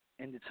that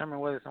and determine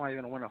whether somebody's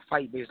going to win a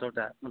fight based off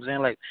that? You know what I'm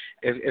saying? Like,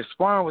 if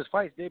sparring was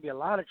fights, there'd be a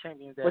lot of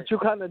champions that... But you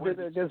kind of did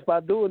it against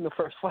Badou in the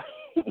first fight.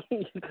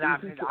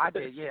 I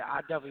did, yeah.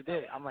 I definitely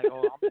did. I'm like,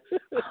 oh,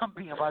 I'm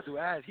beating Badou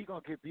ass. He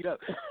going to get beat up.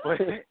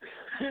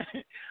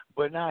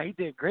 But nah, he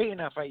did great in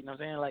that fight, you know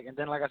what I'm saying? Like, and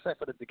then, like I said,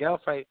 for the Dugal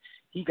fight,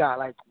 he got,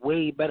 like,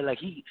 way better. Like,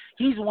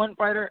 he's one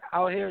fighter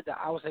out here that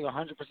I would say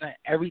 100%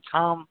 every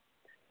camp,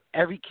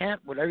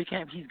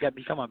 he's got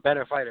become a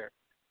better fighter.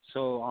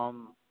 So,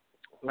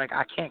 like,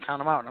 I can't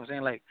count him out. You know what I'm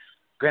saying? Like,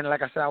 granted,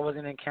 like I said, I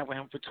wasn't in camp with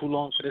him for too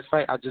long for this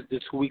fight. I just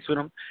did 2 weeks with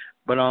him.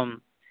 But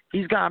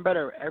he's gotten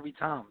better every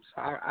time.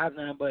 So I have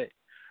nothing but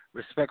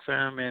respect for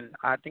him, and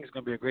I think it's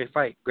going to be a great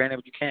fight.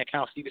 Granted, you can't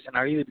count Stevenson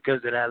out either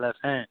because of that left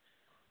hand.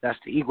 That's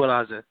the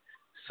equalizer.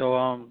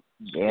 So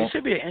It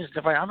should be an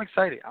interesting fight. I'm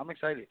excited.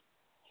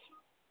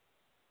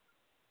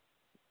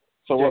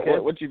 So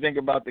what you think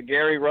about the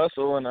Gary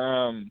Russell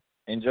and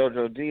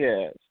JoJo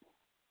Diaz?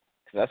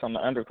 Because that's on the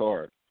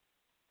undercard.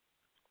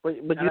 But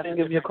you didn't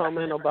give your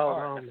comment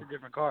about... That's a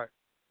different card.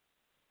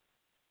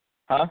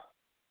 Huh?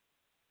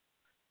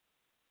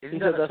 Isn't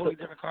that a totally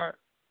different card?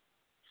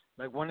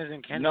 Like, one is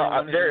in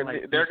Canada. No,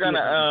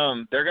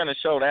 they're gonna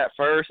show that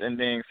first, and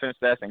then since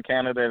that's in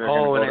Canada, they're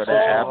gonna go to that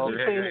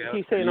after.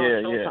 He's saying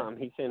on Showtime.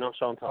 He's saying on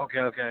Showtime.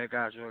 Okay,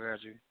 got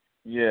you.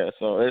 Yeah,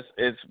 so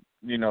it's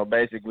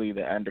basically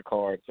the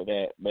undercard for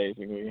that,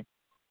 basically.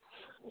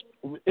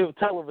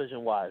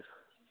 Television wise.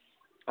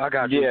 I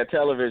got you. Yeah,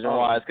 television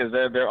wise, because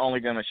they're only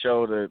gonna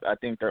show the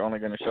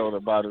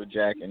Badou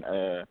Jack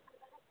and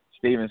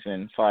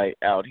Stevenson fight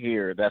out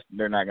here.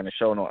 They're not gonna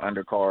show no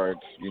undercards,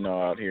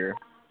 out here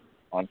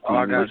on TV.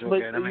 I got you.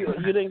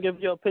 But you didn't give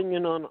your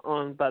opinion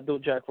on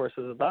Badou Jack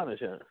versus Adonis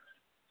yet.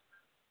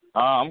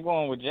 I'm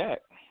going with Jack.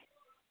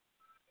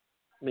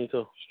 Me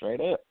too.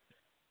 Straight up.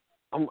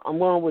 I'm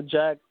going with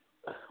Jack.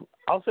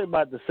 I'll say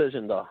by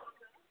decision though.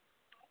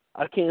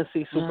 I can't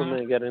see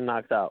Superman getting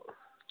knocked out.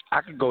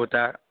 I could go with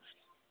that.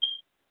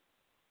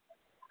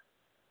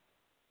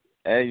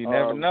 Hey, you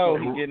never know.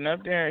 He's getting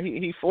up there.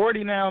 He's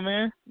 40 now,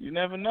 man. You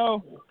never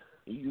know.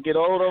 He can get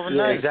old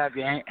overnight. Yeah,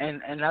 exactly.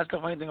 And that's the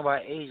funny thing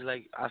about age.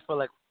 Like, I feel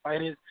like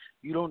fighters,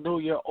 you don't know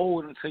you're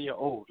old until you're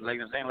old. Like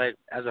I'm saying, like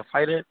as a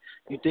fighter,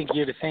 you think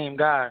you're the same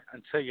guy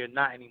until you're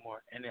not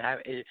anymore, and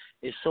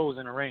it shows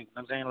in the ring.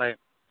 I'm saying, like,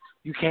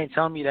 you can't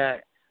tell me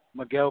that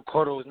Miguel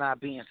Cotto is not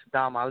beating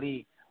Saddam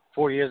Ali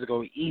 4 years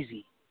ago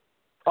easy.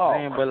 Oh,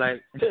 man, but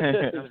like, you know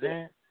what I'm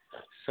saying?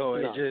 So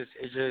No. it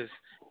just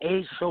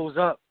age shows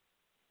up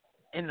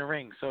in the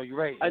ring. So you're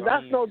right. And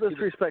that's no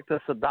disrespect to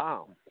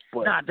Saddam.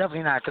 But nah,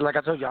 definitely not. Cause like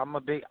I told you, I'm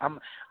a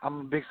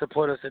big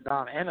supporter of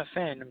Saddam and a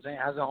fan. You know what I'm saying,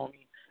 as a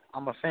homie,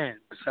 I'm a fan.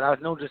 So I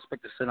have no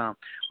disrespect to Saddam.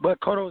 But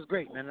Cotto is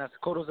great, man.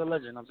 Cotto's a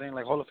legend. I'm saying,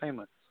 like, Hall of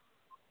Famer.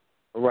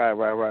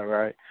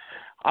 Right.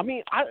 I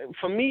mean,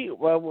 for me,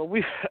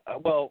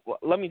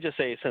 let me just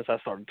say, since I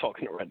started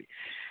talking already,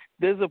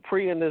 there's a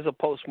pre and there's a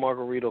post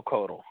Margarito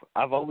Cotto.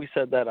 I've always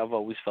said that. I've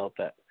always felt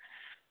that.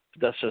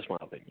 That's just my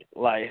opinion.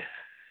 Like,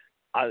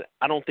 I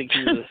don't think he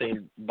was the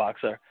same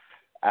boxer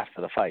after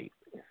the fight.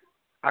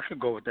 I could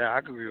go with that. I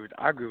agree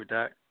with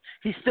that.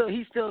 He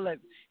still like,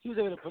 he was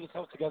able to put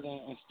himself together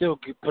and still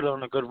put it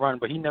on a good run,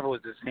 but he never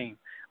was the same.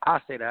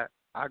 I'll say that.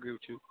 I agree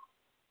with you.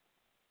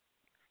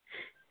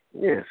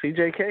 Yeah,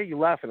 CJK, you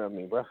laughing at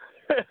me, bro?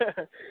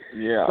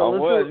 Yeah, so I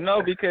was.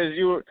 No,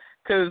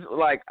 because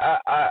like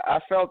I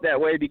felt that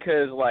way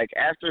because like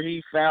after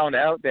he found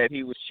out that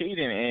he was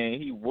cheating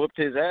and he whooped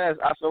his ass,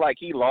 I feel like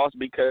he lost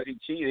because he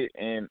cheated,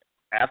 and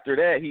after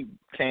that he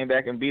came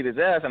back and beat his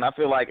ass. And I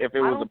feel like if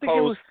it was a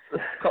post,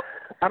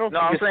 I'm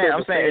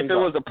saying if it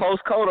was a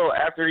post Cotto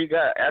after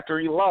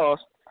he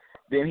lost,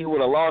 then he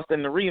would have lost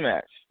in the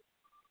rematch.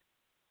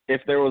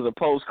 If there was a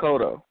post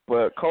Cotto,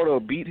 but Cotto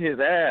beat his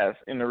ass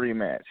in the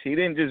rematch. He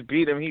didn't just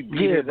beat him; he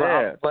beat his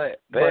ass. But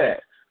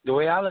the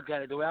way I look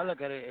at it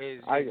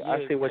is,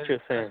 I see what you're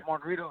saying.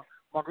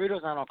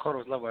 Margarito's not on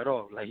Cotto's level at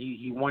all. Like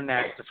he won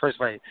that the first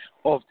fight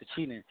off the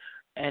cheating,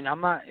 and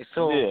I'm not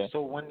so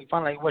when he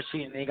finally was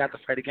cheating, and he got the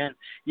fight again.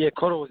 Yeah,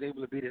 Cotto was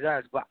able to beat his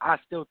ass, but I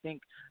still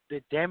think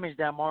the damage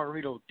that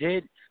Margarito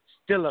did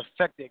still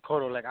affected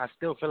Cotto. Like I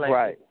still feel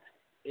like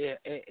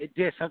it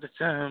did something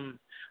to him.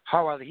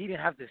 However, he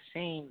didn't have the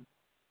same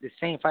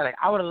fight. Like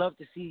I would have loved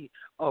to see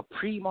a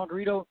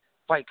pre-Margarito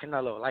fight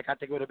Canelo. Like I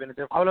think it would have been a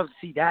different. I would love to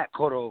see that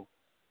Cotto, you know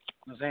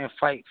what I'm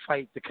saying,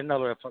 fight the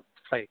Canelo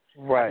fight.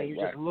 Right. He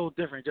was just a little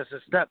different, just a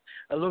step,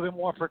 a little bit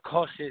more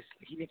precautious.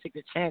 He didn't take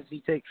the chance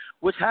he take,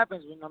 which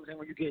happens when, you know what I'm saying,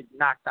 when you get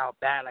knocked out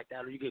bad like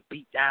that or you get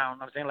beat down. You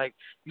know what I'm saying, like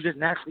you just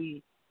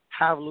naturally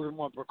have a little bit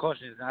more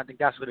precautions, and I think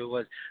that's what it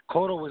was.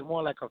 Cotto was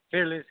more like a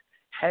fearless,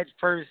 head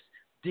first,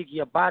 dig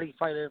your body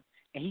fighter.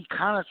 And he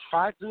kind of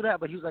tried to do that,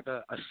 but he was like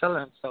a shell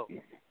of himself,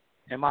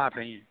 in my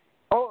opinion.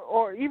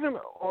 Or even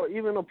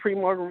a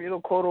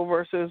pre-Margarito Cotto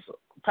versus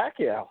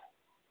Pacquiao.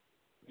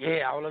 Yeah,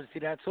 I would love to see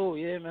that too.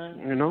 Yeah, man.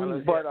 You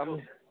know, but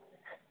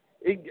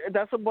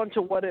that's a bunch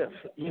of what if.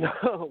 You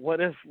know,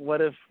 what if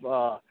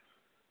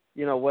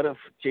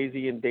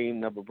Jay-Z and Dame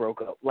never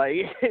broke up? Like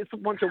it's a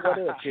bunch of what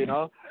ifs. You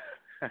know,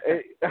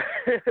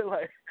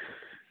 like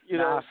you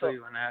know. I feel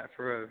you on that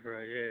for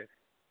real, yeah.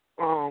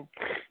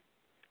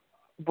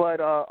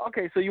 But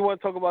okay, so you want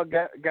to talk about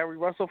Gary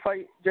Russell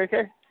fight,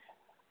 JK?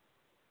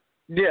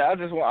 Yeah, I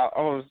just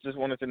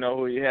wanted to know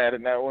who you had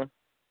in that one.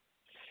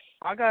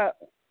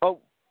 I'll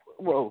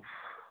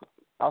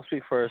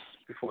speak first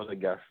before the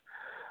guest.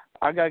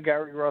 I got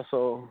Gary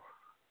Russell.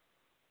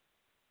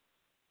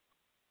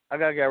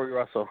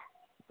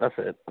 That's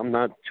it. I'm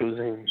not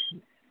choosing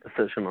a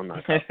position on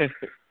that.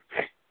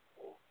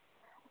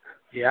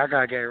 Yeah, I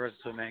got Gary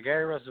Russell, man.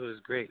 Gary Russell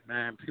is great,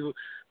 man. People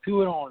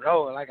don't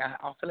know. Like, I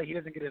feel like he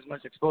doesn't get as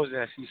much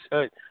exposure as he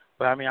should.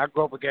 But, I mean, I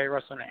grew up with Gary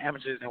Russell in the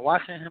amateurs. And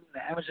watching him in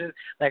the amateurs,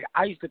 like,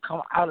 I used to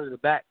come out of the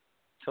back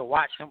to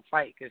watch him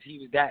fight because he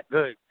was that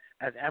good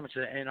as an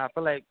amateur. And I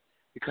feel like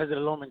because of the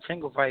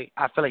Lomachenko fight,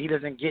 I feel like he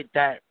doesn't get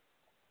that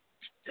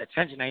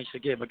attention that he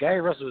should get. But Gary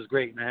Russell is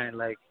great, man.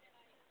 Like,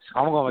 so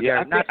I'm going with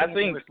Gary. I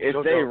think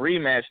if they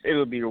rematched, it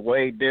would be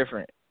way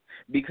different.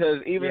 Because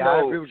even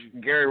though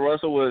Gary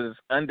Russell was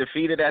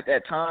undefeated at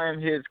that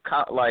time, it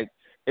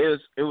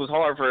was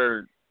hard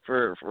for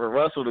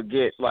Russell to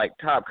get like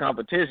top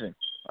competition.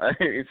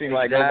 It seemed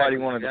like nobody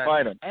wanted to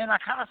fight him. And I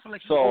kind of feel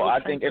like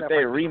I think if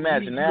they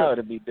rematch now,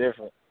 it'd be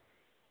different.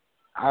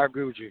 I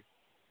agree with you.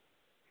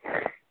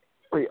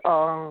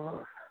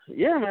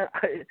 Yeah, man.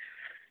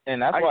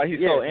 And that's why he's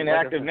so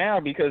inactive now,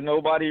 because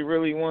nobody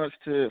really wants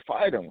to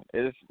fight him.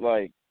 It's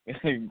like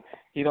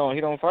he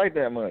don't fight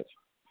that much.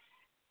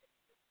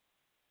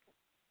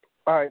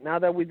 All right, now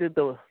that we did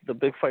the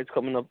big fights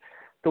coming up,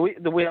 do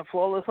we have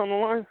Flawless on the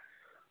line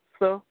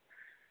still,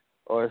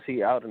 or is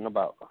he out and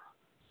about?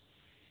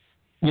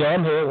 Yeah,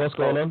 I'm here. What's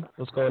going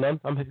on?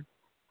 I'm here.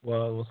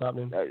 Well, what's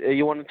happening?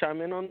 You want to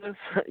chime in on this?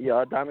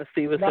 Yeah, Adonis,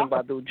 Stevenson,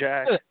 Badou,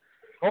 Jack.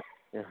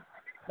 Yeah.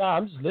 Nah,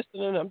 I'm just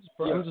listening. I'm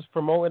just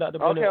promoting at the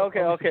minute.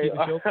 Okay. All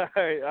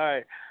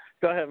right.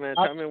 Go ahead, man.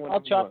 Chime in when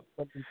I'll chat.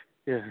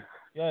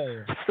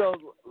 Yeah. So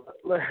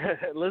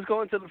let's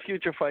go into the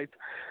future fights.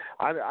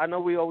 I know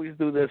we always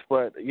do this,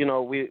 but you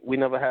know we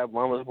never have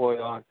Mama's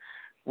Boy on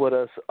with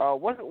us.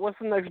 What's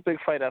the next big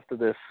fight after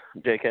this,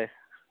 JK?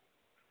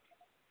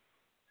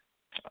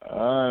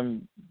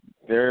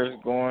 there's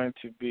going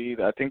to be,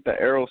 I think the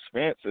Errol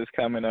Spence is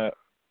coming up.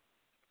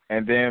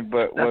 And then,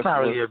 but that's what's not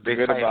really a big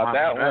good fight about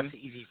that one? That's an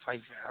easy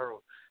fight for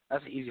Errol.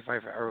 That's an easy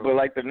fight for Errol. But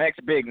like the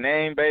next big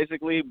name,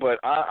 basically. But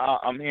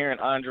I'm hearing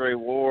Andre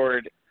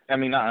Ward. I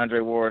mean, not Andre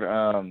Ward.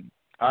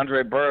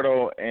 Andre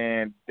Berto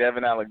and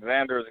Devin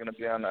Alexander is going to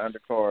be on the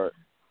undercard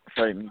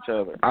fighting each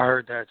other. I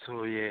heard that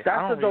too. Yeah, that's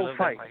I don't a dope love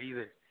fight. That fight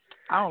either.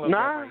 I don't love that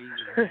fight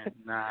either. Man.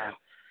 Nah.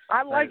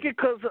 I like it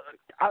because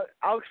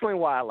I'll explain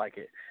why I like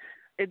it.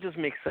 It just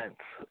makes sense.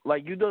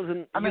 Like you don't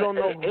know.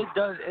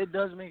 It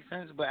does make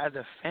sense, but as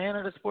a fan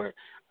of the sport,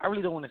 I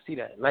really don't want to see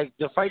that. Like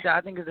the fight that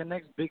I think is the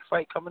next big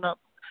fight coming up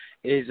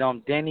is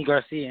Danny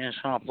Garcia and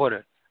Sean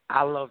Porter.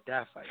 I love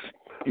that fight.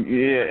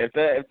 Yeah, if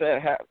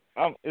that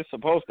happens, it's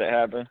supposed to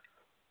happen.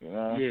 You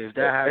know? Yeah, if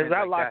that happens, is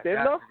that locked in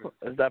though?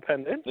 Is that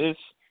pending?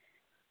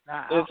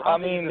 I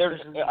mean,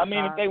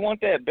 if they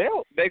want that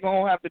belt, they're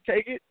gonna have to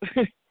take it.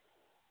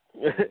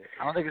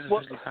 I don't think it's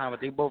officially time,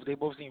 but they both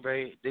seem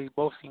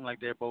like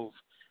they're both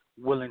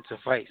willing to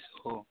fight.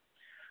 So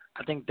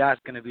I think that's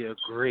gonna be a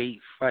great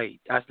fight.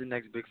 That's the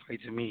next big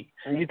fight to me.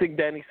 And you think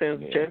Danny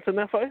stands a chance in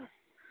that fight?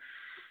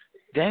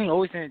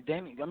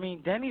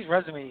 Danny's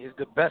resume is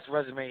the best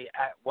resume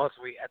at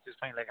welterweight at this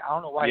point. Like I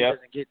don't know why he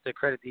doesn't get the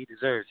credit that he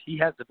deserves. He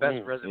has the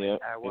best resume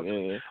at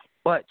welterweight.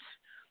 But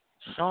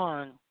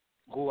Sean,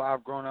 who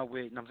I've grown up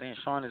with,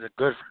 Sean is a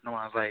good friend of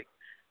mine. Like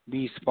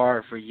we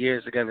sparred for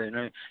years together.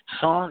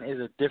 Sean is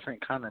a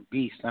different kind of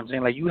beast.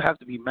 Like you have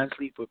to be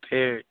mentally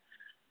prepared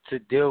to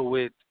deal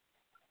with.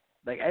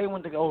 Like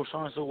everyone think, oh,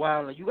 Sean's so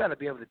wild. Like you got to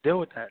be able to deal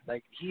with that.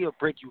 Like he'll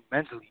break you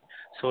mentally.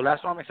 So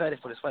that's why I'm excited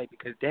for this fight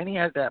because Danny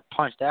has that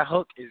punch. That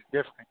hook is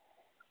different.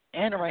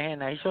 And the right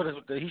hand. Now he showed us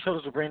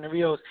with Brandon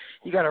Rios.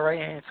 He got a right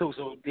hand too,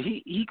 so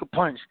he could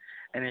punch.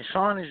 And then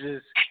Sean is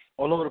just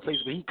all over the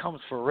place, but he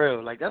comes for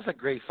real. Like that's a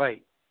great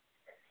fight.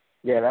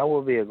 Yeah, that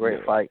will be a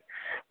great fight.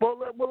 Well,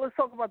 let's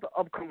talk about the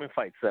upcoming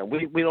fights then.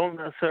 We don't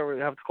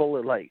necessarily have to call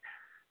it like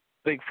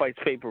big fights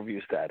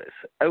pay-per-view status.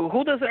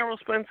 Who does Errol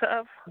Spence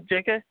have,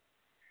 JK?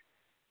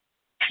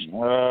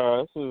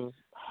 This is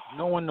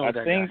no one knows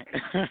that guy.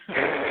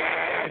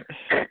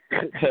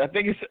 I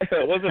think it's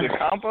was it a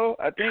combo?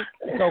 I think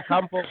no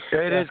combo. Yeah,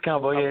 it is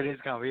combo. Yeah, it is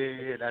combo.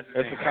 Yeah, that's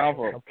a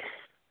combo.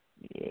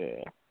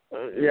 Yeah.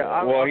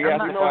 Well, he has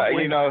to fight.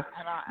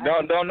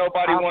 Don't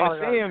nobody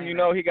want to see him.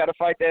 He got to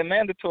fight that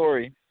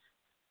mandatory.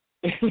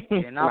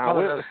 And I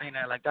apologize for saying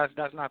that. Like that's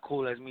not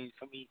cool for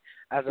me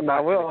as a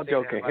boxer. We're all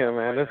joking here,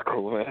 man. That's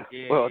cool, man.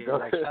 Yeah,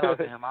 like, shout out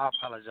to him. I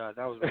apologize.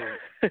 That was rude.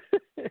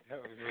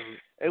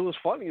 It was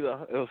funny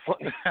though. It was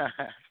funny.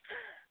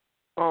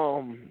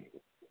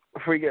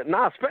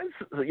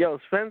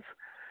 Spence.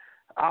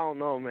 I don't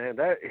know, man.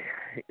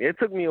 It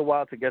took me a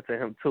while to get to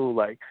him too.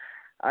 Like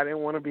I didn't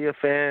want to be a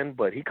fan,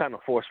 but he kind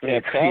of forced me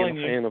to be a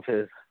fan of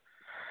his.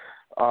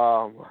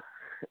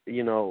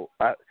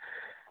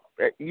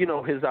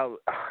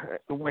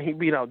 When he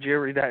beat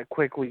Algieri that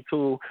quickly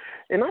too,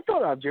 and I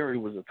thought Algieri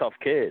was a tough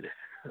kid.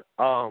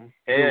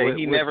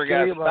 He never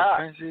got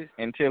stopped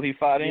until he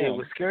fought him.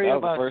 What's scary that was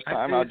about the first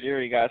time Spence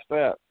Algieri got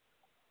stopped.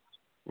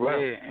 Right.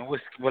 Yeah, and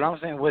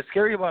what's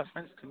scary about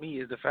Spence to me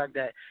is the fact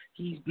that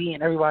he's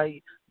beating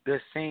everybody the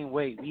same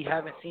way. We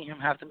haven't seen him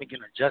have to make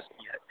an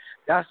adjustment yet.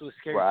 That's what's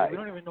scary. Right. We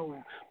don't even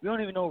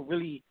know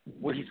really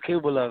what he's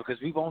capable of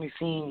because we've only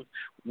seen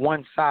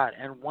one side,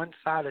 and one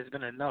side has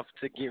been enough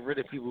to get rid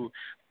of people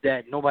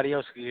that nobody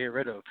else can get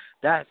rid of.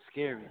 That's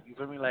scary. You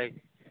feel me? Like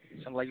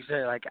you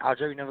said, like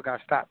Algieri never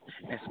got stopped,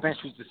 and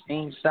Spence used the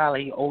same style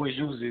he always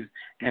uses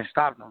and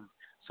stopped him.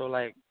 So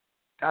like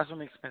that's what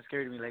makes Spence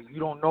scary to me. Like you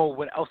don't know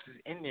what else is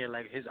in there.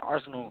 Like his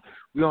arsenal,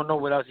 we don't know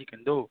what else he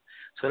can do.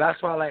 So that's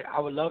why like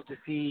I would love to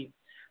see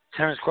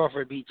Terrence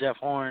Crawford beat Jeff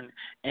Horn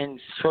and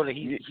show that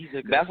he's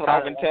a good. That's what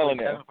I've been telling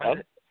him.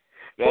 That's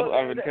what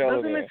I've been telling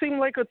him. Doesn't it seem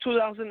like a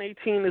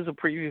 2018 is a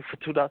preview for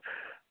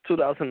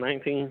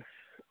 2019?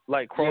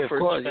 Like Crawford. Yeah, of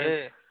course,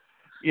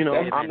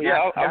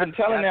 yeah. I've been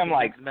telling them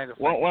like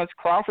once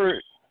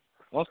Crawford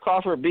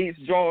beats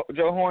Joe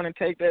Horn and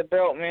take that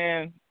belt,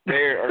 man, they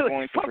are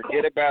going to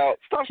forget about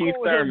Keith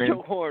Thurman.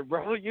 Joe Horn,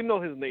 bro. You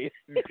know his name.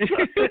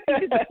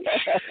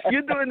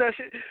 You're doing that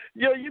shit.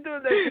 You're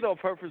doing that shit on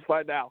purpose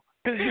right now.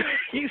 Once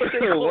he beats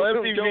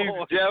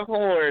Jeff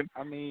Horn,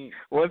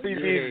 once he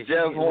beats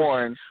Jeff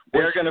Horn,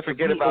 they're going to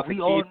forget about the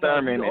Keith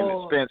Thurman and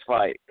the Spence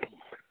fight.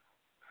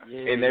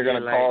 Yeah, and they're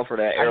going to call for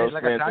that Errol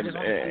Spence. I just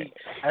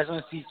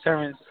want to see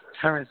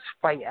Terrence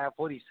fight at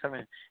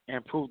 47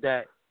 and prove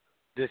that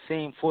the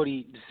same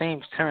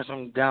Terrence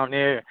from down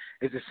there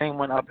is the same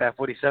one up at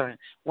 47.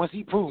 Once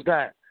he proves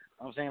that,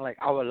 I'm saying like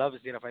I would love to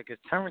see that fight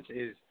because Terrence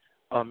is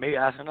amazing.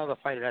 That's another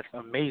fighter that's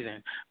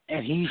amazing,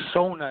 and he's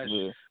shown us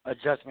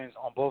adjustments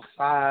on both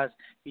sides.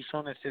 He's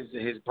shown us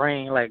his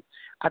brain. Like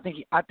I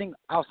think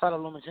outside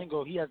of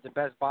Lomachenko, he has the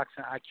best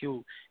boxing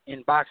IQ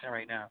in boxing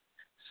right now.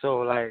 So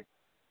like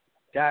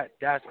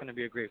that's going to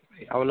be a great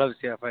fight. I would love to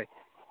see that fight.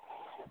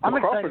 I'm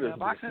excited. Man.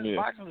 Boxing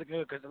is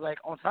good because like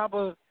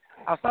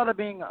outside of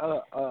being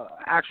a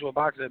actual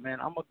boxer, man,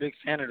 I'm a big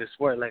fan of the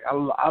sport. Like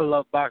I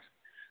love boxing.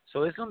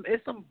 So it's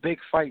some big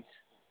fights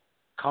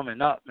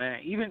coming up, man.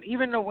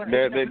 Even though when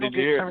Did we you don't get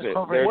hear? Terrence They're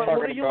Crawford, What are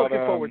talking you about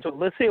looking forward to?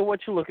 Let's hear what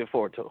you're looking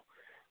forward to.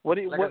 What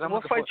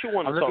fight you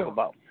want to talk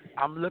about?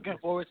 I'm looking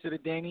forward to the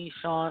Danny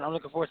Sean. I'm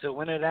looking forward to the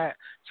winner of that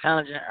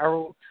challenging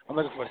Errol. I'm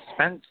looking for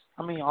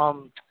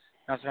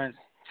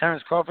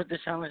Terrence Crawford to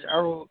challenge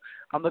Errol.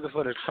 I'm looking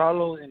for the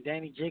Charlos and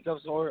Danny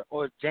Jacobs or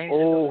Danny.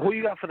 Oh, Jacobs. who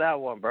you got for that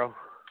one, bro?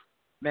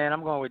 Man,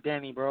 I'm going with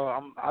Danny, bro.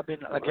 I've been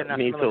again that's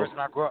Me another too. person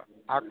I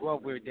grew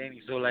up with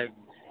Danny, so like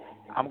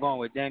I'm going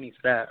with Danny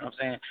for that. You know what I'm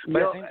saying,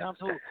 but at the same time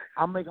too,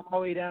 I'm making my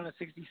way down to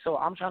 60, so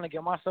I'm trying to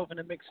get myself in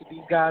the mix with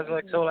these guys.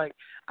 Like so, like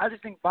I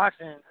just think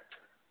boxing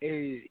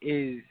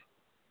is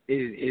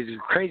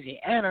crazy.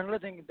 And another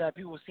thing that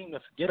people seem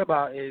to forget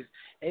about is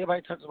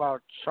everybody talks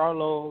about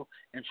Charlo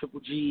and Triple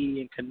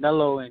G and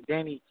Canelo and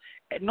Danny.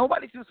 And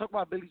nobody seems to talk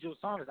about Billy Joe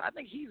Saunders. I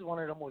think he's one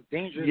of the most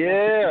dangerous.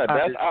 Yeah,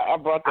 I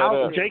brought that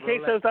up.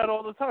 JK says that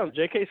all the time.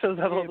 JK says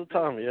that all the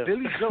time. Yeah.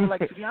 Billy Joe,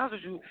 like to be honest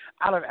with you,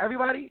 out of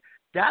everybody,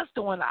 that's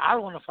the one that I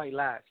want to fight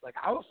last. Like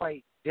I would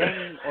fight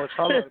Danny or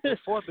Charlo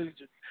before Billy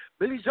Joe.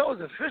 Billy Joe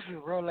is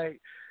official, bro. Like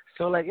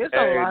so, like it's a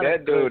lot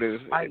that of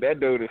that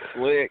dude is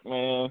slick,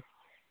 man.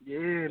 Yeah,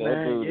 that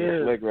man. Dude yeah,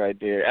 is slick right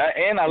there.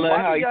 I love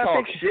how he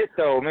talks shit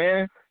though,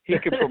 man. He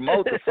can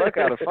promote the fuck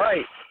out of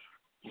fight.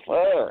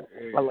 Fuck.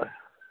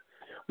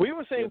 We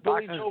were saying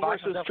Billy Joe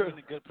versus in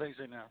a good place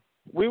right now.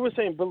 We were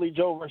saying Billy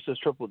Joe versus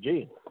Triple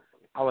G.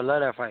 I would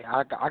love that fight.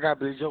 I got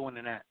Billy Joe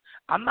winning that.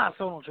 I'm not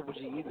sold on Triple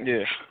G either.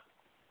 Yeah.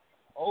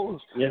 Oh.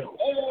 Yeah.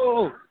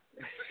 Oh.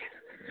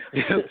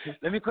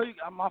 Let me call you.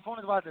 My phone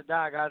is about to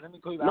die, guys. Let me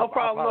call you. No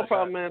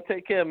problem, man.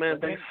 Take care, man.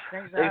 Thanks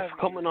for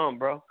coming on,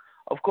 bro.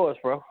 Of course,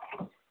 bro.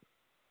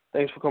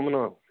 Thanks for coming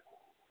on.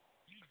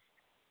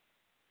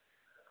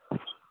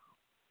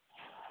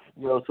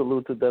 Yo,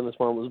 salute to Dennis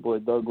Mama's boy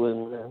Douglas,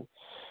 man.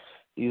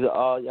 He's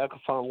y'all can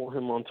follow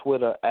him on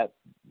Twitter at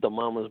the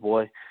Mama's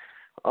Boy.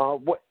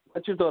 What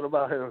you thought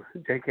about him,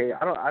 JK?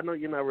 I know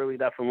you're not really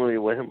that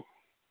familiar with him.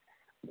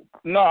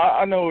 No,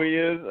 I know who he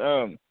is.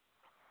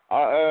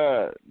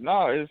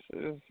 No,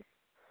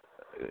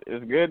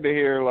 it's good to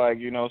hear, like,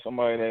 you know,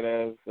 somebody that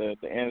has the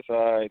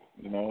inside,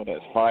 you know,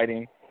 that's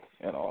fighting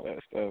and all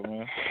that stuff,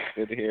 man. It's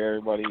good to hear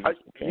everybody.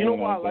 You know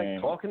why I like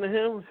talking to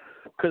him?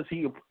 Because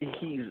he's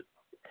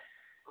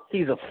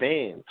a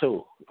fan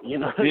too. You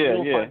know, you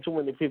don't find too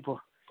many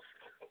people.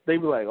 They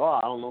be like, "Oh,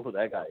 I don't know who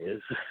that guy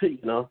is." You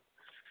know.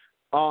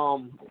 I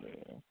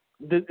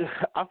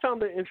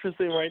found it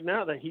interesting right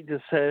now that he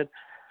just said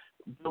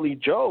Billy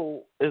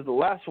Joe is the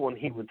last one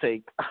he would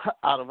take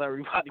out of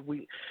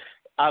everybody.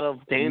 Out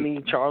of Danny,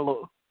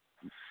 Charlo.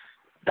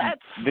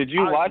 Did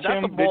you watch that's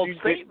him? That's a bold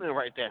statement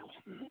right there.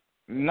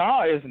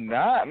 No, it's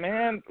not,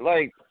 man.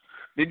 Like,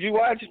 did you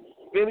watch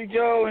Billy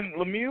Joe and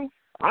Lemieux?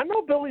 I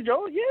know Billy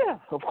Joe. Yeah,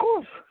 of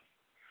course.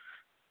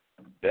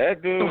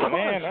 That dude,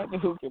 man, that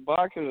dude can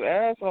box his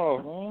ass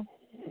off, man.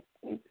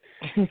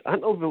 I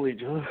know Billy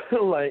Joe.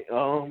 Like,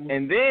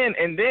 and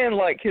then,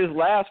 like his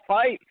last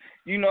fight,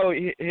 you know,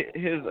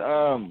 his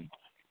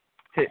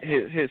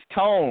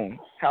tone,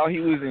 how he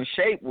was in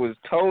shape, was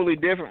totally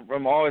different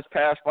from all his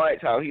past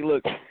fights. How he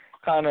looked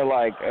kind of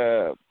like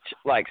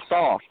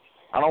soft.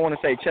 I don't want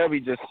to say chubby,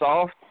 just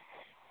soft.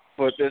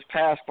 But this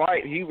past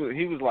fight, he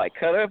was like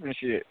cut up and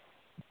shit.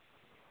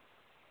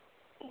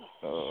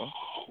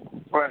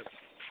 Right.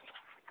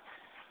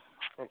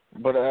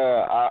 But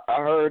I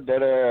heard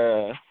that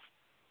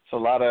it's a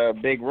lot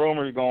of big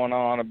rumors going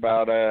on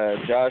about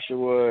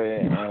Joshua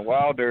and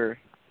Wilder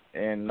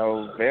in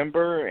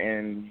November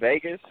in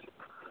Vegas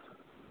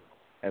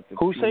at the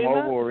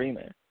T-Mobile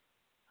Arena.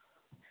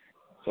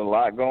 It's a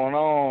lot going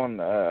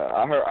on.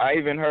 I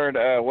even heard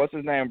what's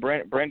his name,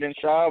 Brendan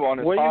Schaub on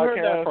his podcast. Where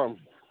you heard that from?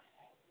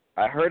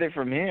 I heard it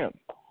from him,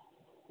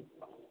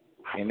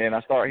 and then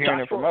I started hearing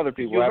it from other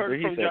people after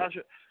he said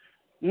it.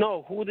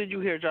 No, who did you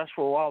hear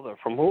Joshua Wilder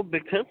from? Who?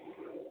 Big Tim?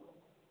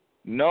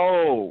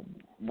 No,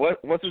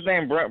 what's his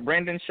name?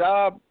 Brendan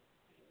Schaub.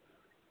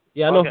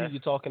 Yeah, I know who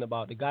you're talking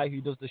about. The guy who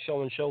does the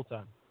show on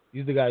Showtime.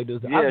 He's the guy who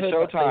does the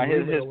Showtime.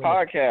 His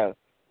podcast.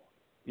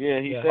 Yeah,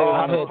 he said it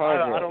on his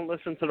podcast. I don't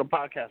listen to the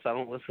podcast.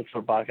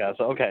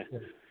 Okay. Yeah.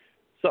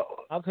 So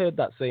I've heard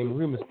that same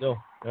rumor still.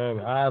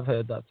 I've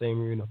heard that same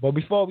rumor. But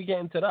before we get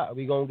into that,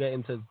 we're going to get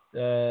into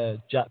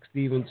Jack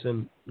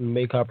Stevenson and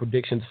make our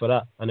predictions for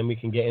that. And then we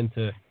can get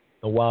into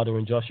the Wilder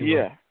and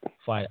Joshua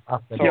fight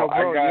after that. Yo,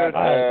 bro,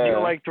 you're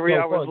like 3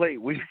 hours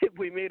late. We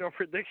made our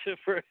prediction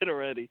for it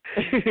already.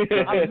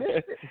 I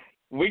missed it.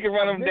 We can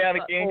run him down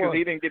again because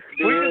he didn't get to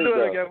do it. We can do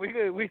it again.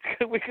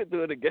 We could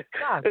do it again.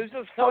 God, it's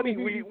just funny.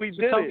 We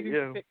did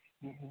it.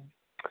 Yeah.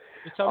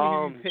 Just tell me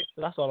who you picked.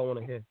 That's all I want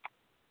to hear.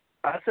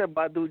 I said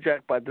Badou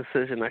Jack by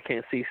decision. I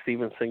can't see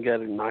Stevenson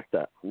getting knocked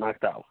out.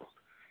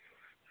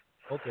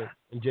 Okay.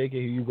 And JK, who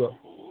you got?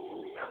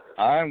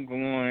 I'm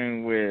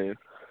going with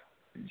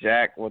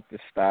Jack with the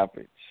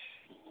stoppage.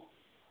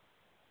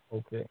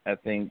 Okay. I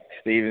think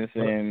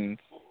Stevenson's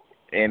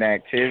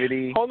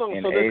inactivity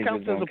and age is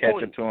going to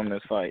catch up to him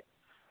this fight.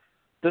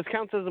 This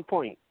counts as a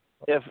point.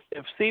 If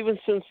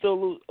Stevenson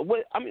still loses,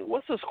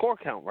 what's the score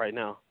count right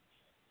now?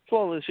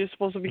 Flawless, you're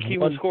supposed to be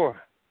keeping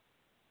score.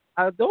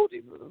 I don't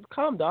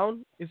calm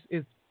down.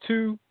 It's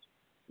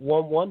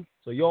 2-1-1.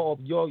 So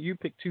you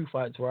picked 2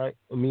 fights, right?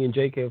 And me and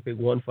JK picked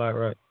 1 fight,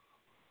 right?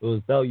 It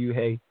was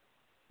Bellew,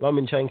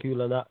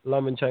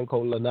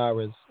 Lomachenko,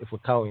 Linares, if we're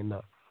counting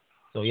that.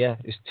 So yeah,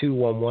 it's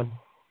 2-1-1.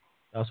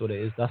 That's what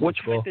it is. That's Which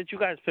the score. fight did you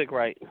guys pick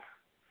right?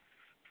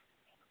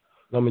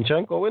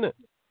 Lomachenko, innit?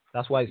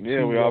 That's why it's 2-1-1.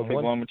 Yeah, we all picked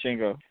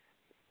Lomachenko.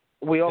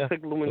 We all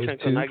picked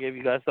Lomachenko, and I gave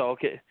you guys the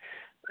okay.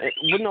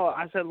 Well, no,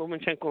 I said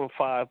Lomachenko in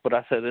 5, but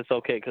I said it's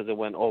okay because it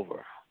went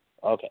over.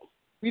 Okay.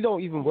 We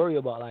don't even worry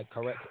about like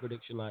correct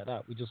prediction like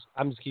that.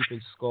 I'm just keeping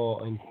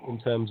score in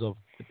terms of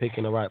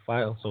picking the right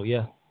fighter. So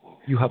yeah,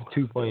 you have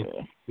 2 points.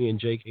 Me and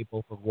JK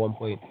both have 1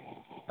 point.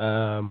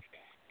 I'm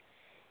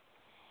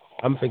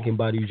thinking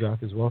Badou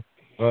Jack as well.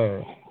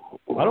 I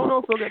don't know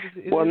if we'll get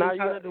this. Well, now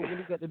I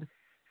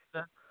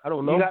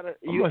don't know. But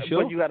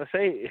you gotta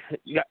say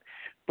it.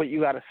 You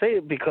gotta say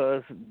it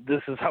because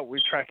this is how we're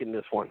tracking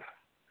this one.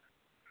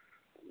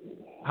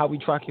 How we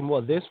tracking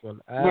what this one?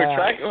 We're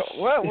tracking.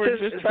 Well, we're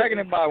just tracking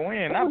it by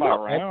win, not by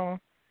round.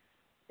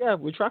 Yeah,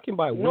 we're tracking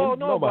by win,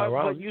 no, by but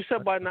round. you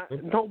said by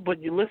no,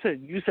 but you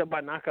listen. You said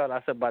by knockout.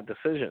 I said by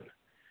decision.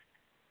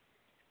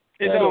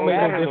 It don't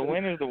matter. The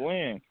win is the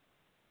win.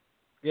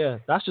 Yeah,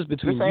 that's just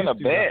between. This ain't a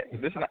bet.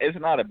 It's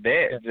not a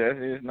bet,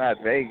 Jesse. It's not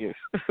Vegas.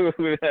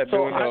 We're not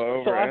doing no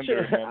over under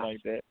or nothing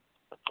like that.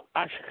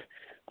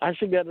 I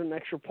should get an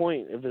extra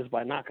point if it's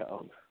by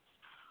knockout.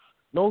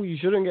 No, you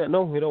shouldn't get.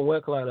 No, it don't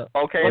work like that.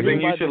 Okay,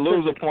 then you should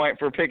lose a point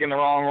for picking the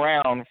wrong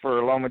round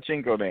for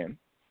Lomachenko then.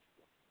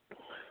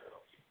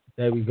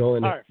 There we go.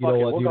 All right, you know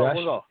what? We'll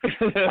go.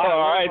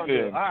 All right,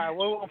 then. All right, we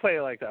won't play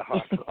it like that.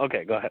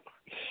 Okay, go ahead.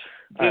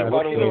 All right,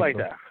 we'll do it like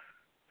that.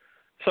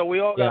 So we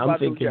all got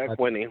Badou Jack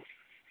winning.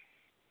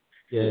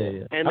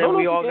 Yeah. And then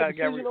we all got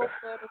Gary.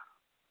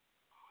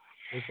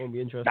 It's gonna be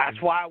interesting. That's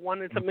why I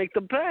wanted to make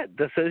the bet,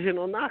 decision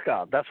or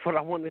knockout. That's what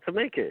I wanted to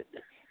make it.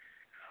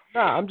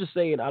 Nah, I'm just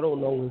saying I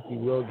don't know if he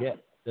will get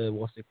the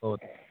what's it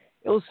called.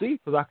 We'll see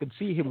because I could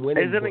see him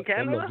winning. Is it in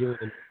Canada?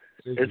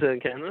 Is it in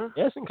Canada?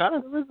 Yeah, it's in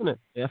Canada, isn't it?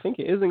 Yeah, I think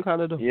it is in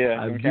Canada. Yeah,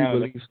 I in do Canada.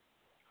 believe.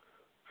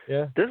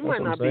 Yeah, this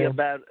might not be a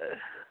bad.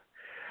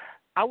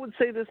 I would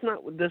say this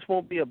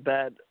won't be a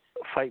bad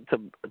fight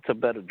to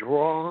bet a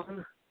draw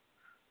on,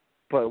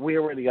 but we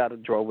already got a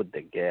draw with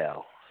the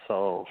Gale,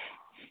 so.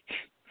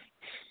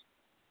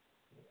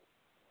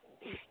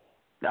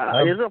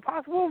 Is it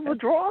possible of a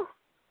draw?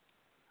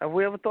 Have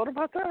we ever thought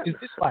about that?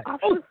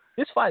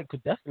 This fight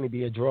could definitely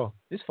be a draw.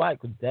 This fight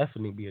could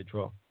definitely be a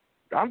draw.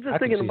 I'm just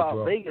thinking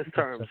about Vegas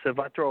terms. If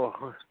I throw,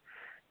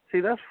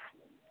 see that's.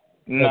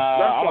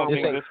 Nah, I don't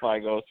think this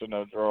fight goes to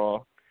no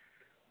draw.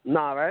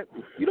 Nah, right?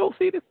 You don't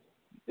see this.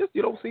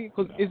 You don't see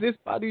because is this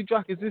Badou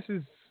Jack? Is this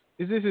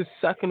his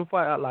second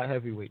fight at light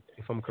heavyweight?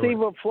 If I'm correct. See,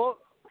 but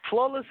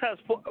Flawless has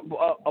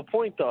a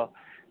point though.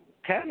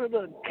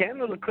 Canada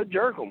could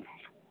jerk him.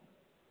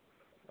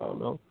 I don't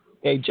know.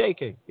 Hey,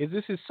 JK, is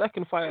this his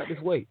second fight at this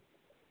weight?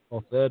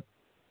 Or third?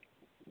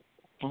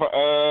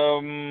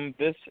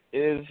 This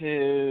is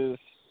his,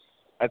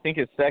 I think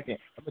his second.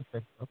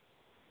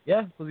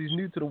 Yeah, because he's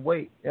new to the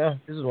weight. Yeah,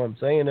 this is what I'm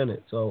saying, isn't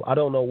it? So I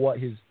don't know what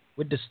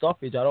with the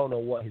stoppage, I don't know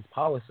what his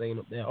power's saying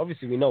up there.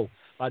 Obviously, we know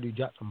Badou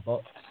Jack can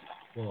box.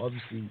 Well,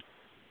 obviously,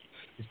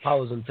 his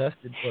power's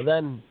untested. But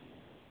then,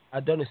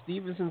 Adonis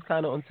Stevenson's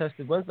kind of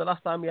untested. When's the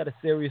last time he had a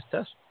serious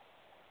test?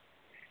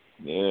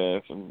 Yeah,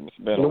 it's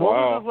been a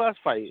while.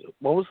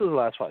 What was his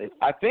last fight?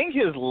 I think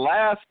his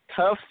last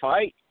tough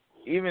fight,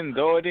 even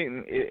though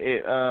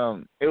it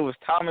was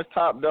Thomas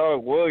Top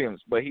Dog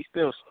Williams, but he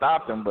still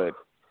stopped him. But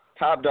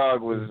Top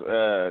Dog was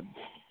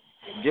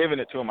giving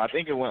it to him. I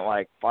think it went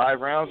like 5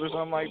 rounds or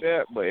something like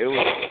that. But it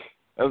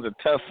was a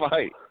tough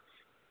fight.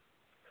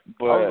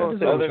 But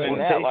other than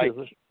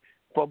that,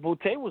 but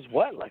Boutte was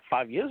what, like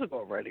 5 years ago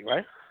already,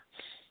 right?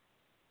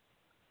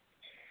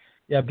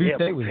 Yeah,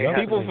 Boutte was young.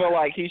 People feel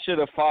like he should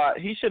have fought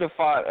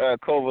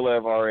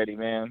Kovalev already,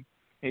 man.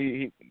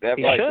 That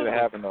fight should have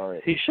happened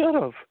already. He should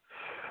have.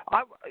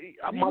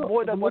 My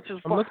boy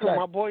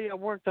at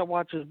work that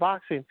watches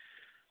boxing,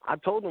 I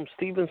told him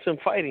Stevenson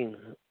fighting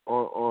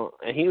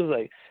and he was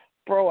like,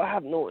 "Bro, I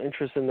have no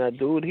interest in that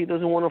dude. He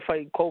doesn't want to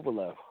fight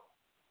Kovalev."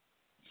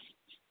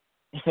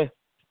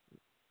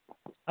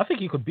 I think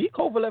he could beat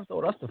Kovalev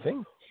though. That's the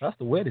thing. That's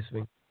the weirdest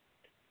thing.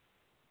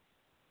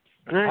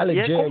 I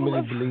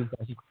legitimately believe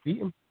that he could beat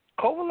him.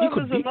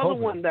 Kovalev is another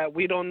one that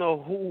we don't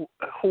know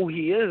who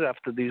he is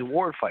after these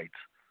war fights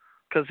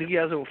because he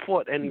hasn't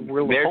fought any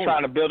real. They're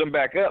trying to build him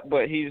back up,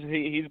 but he's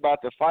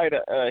about to fight.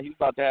 He's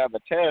about to have a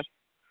test.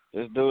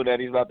 This dude that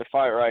he's about to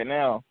fight right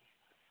now.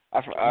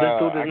 I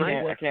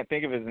can't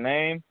think of his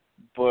name,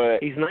 but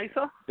he's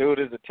nicer. Dude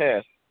is a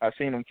test. I've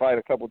seen him fight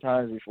a couple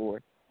times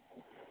before.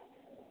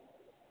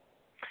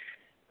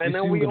 And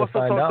then we also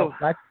talked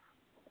about.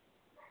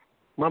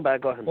 My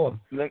bad. Go ahead. No.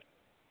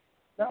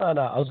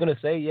 I was gonna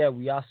say, yeah,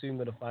 we are soon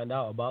gonna find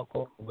out about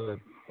Kovalev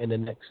in the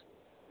next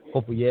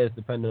couple of years,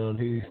 depending on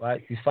who he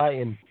fights. He's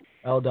fighting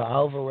Elder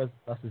Alvarez.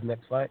 That's his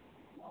next fight.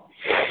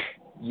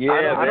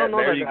 Yeah, I don't know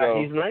there that you guy.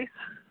 go. He's nice.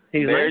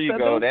 There you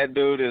go. That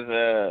dude is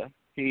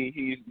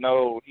He's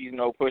no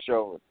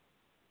pushover.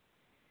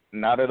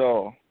 Not at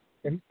all.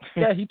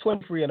 Yeah, he's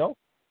 23-0.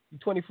 He's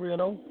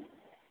 23-0.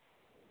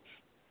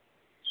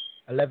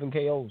 11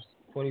 KOs,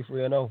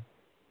 23-0,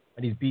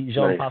 and he's beat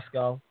Jean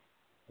Pascal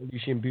and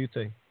Lucien Butte.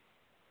 Those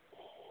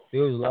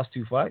were the last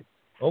 2 fights.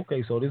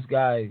 Okay, so this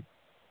guy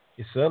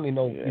is certainly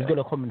he's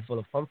gonna come in full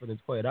of confidence.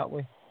 Put it that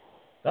way.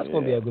 That's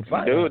gonna be a good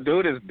fight.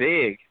 Dude is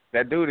big.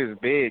 That dude is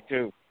big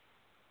too.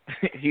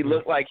 He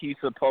looked like he's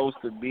supposed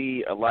to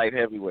be a light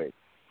heavyweight.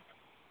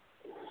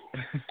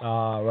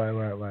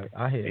 Right.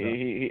 I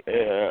hear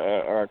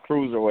that. Or a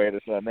cruiserweight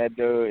or something. That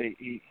dude,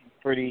 he's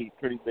pretty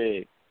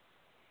big.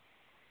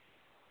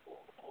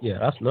 Yeah,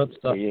 that's nuts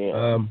stuff.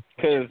 Yeah,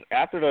 because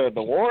after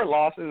the Ward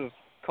losses,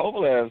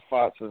 Kovalev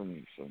fought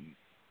some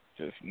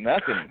just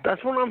nothing.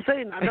 That's what I'm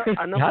saying.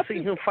 I never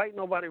seen him fight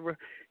nobody,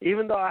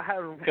 even though I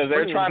have. Because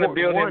they're trying to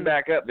build him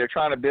back up. They're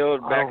trying to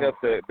build back up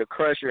the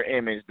crusher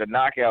image, the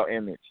knockout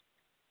image.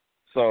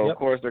 So of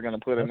course they're going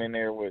to put him in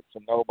there with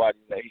some nobody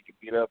that he can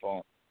beat up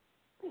on.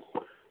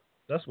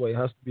 That's the way it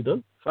has to be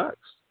done.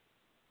 Facts.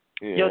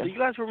 Yeah. Yo, do you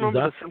guys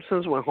remember The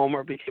Simpsons when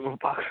Homer became a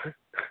boxer?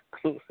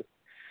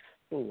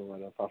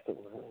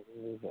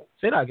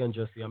 Say that again,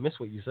 Jesse. I missed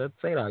what you said.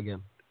 Say that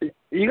again.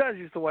 You guys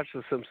used to watch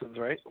The Simpsons,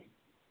 right?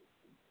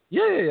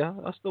 Yeah.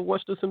 I still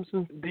watch The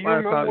Simpsons. Do you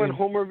remember when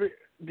Homer?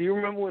 Do you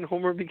remember when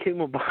Homer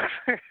became a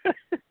boxer?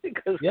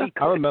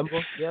 I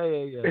remember. Yeah.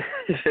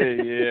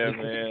 Yeah,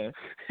 man.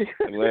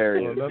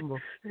 Hilarious. I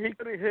remember. He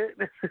could have hit.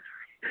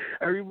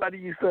 Everybody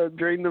used to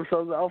drain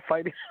themselves out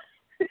fighting.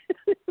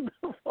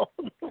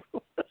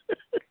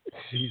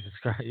 Jesus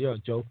Christ, you're a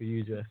joke for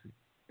you, Jesse.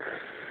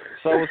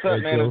 So what's up,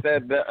 man? Is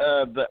that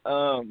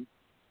the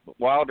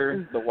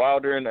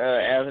Wilder and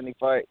Anthony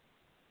fight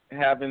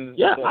happens?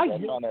 Yeah,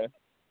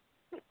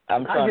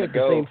 I'm trying to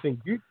go.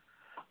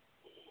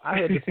 I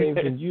heard the same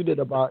thing you did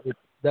about it.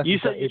 That's you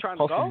said you're it trying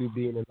to possibly go?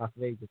 being in Las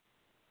Vegas.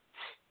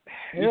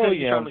 Hell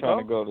yeah, I'm trying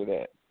to go to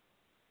that.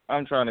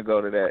 I'm trying to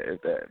go to that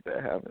if that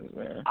happens,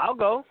 man. I'll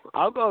go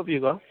if you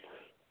go.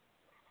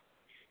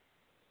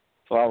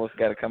 Flawless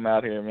got to come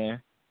out here,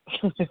 man.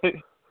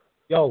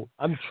 Yo,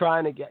 I'm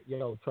trying to get.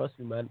 Trust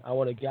me, man. I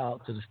want to get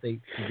out to the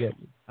States to get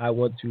me. I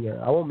want to.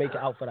 I won't make it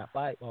out for that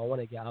fight, but I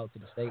want to get out to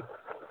the States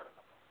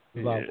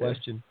without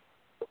question.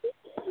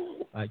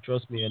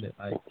 Trust me in it.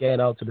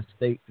 Getting out to the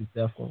States is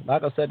definitely.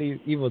 Like I said,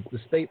 either the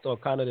States or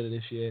Canada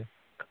this year.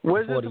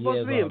 Where's it supposed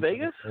to be, in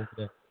Vegas?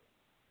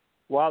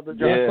 Wilder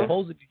Johnson? Yeah,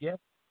 supposedly, yeah.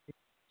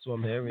 That's what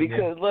I'm hearing.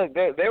 Because look,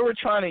 they were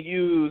trying to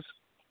use.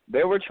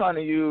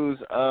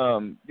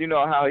 You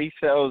know how he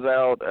sells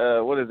out.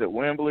 What is it,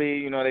 Wembley?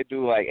 You know they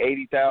do like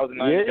 80,000,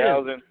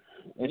 90,000,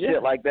 and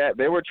shit like that.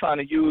 They were trying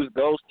to use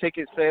those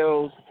ticket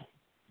sales,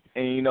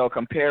 and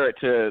compare it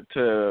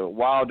to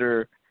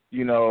Wilder.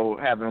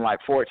 Having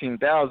like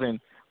 14,000.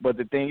 But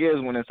the thing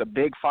is, when it's a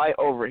big fight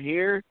over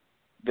here,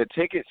 the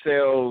ticket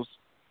sales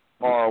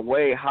are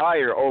way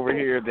higher over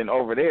here than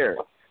over there.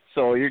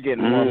 So you're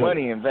getting more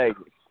money in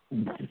Vegas.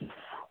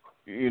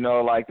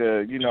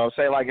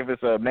 Say like if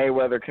it's a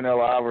Mayweather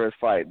Canelo Alvarez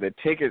fight, the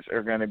tickets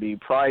are going to be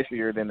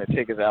pricier than the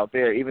tickets out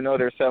there. Even though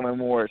they're selling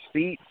more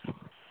seats,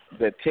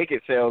 the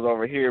ticket sales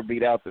over here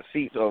beat out the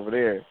seats over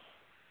there.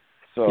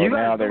 So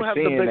now they're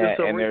seeing that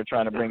and they're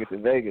trying to bring it to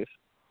Vegas.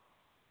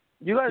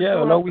 You guys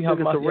we have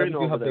big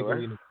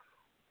arena.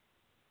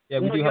 Yeah,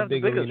 we do have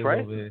big arenas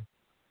over here.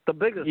 The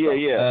biggest.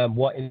 Yeah.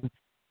 What in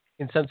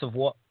sense of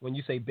what? When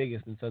you say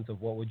biggest, in sense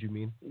of what would you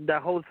mean?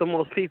 That holds the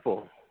most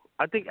people.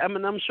 I think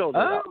Eminem sold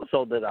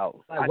it out.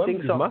 I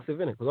think so. Massive,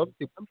 isn't it? Because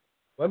obviously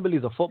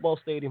Wembley's a football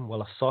stadium,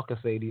 while a soccer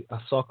stadium is.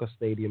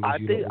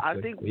 I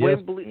think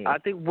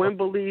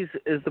Wembley's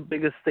is the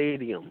biggest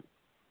stadium.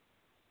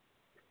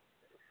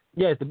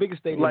 Yeah, it's the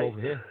biggest stadium over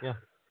here. Yeah.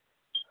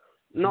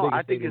 No,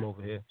 I think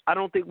over here. I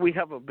don't think we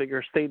have a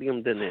bigger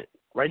stadium than it,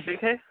 right,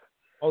 JK?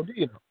 Oh, do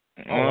you?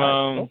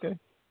 Okay.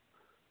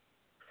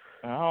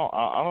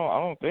 I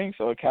don't think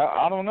so.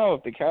 I don't know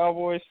if the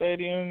Cowboy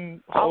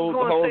Stadium holds a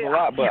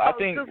lot, but I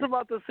think I was just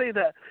about to say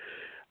that.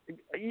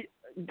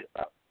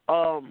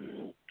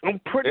 I'm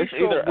pretty it's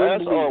sure either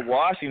us or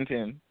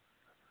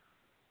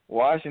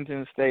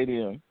Washington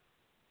Stadium.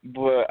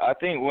 But I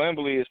think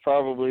Wembley is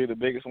probably the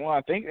biggest one.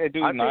 I think they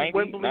do 90. I think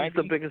Wembley's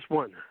the biggest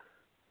one.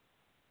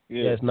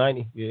 Yeah, it's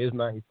 90. Yeah, it's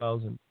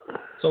 90,000.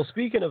 So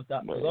speaking of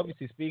that,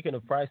 obviously speaking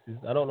of prices,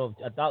 I don't know.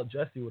 I doubt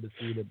Jesse would have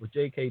seen it, but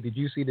JK, did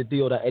you see the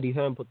deal that Eddie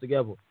Hearn put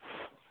together?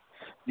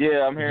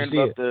 Yeah, I'm hearing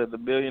about the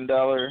 $1 billion.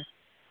 The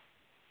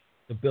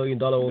 $1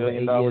 billion over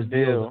 8 years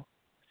deal.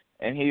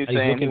 And he was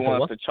saying he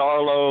wants the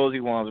Charlos, he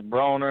wants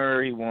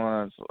Broner, he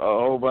wants a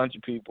whole bunch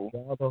of people.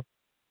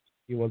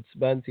 He wants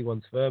Spence, he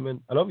wants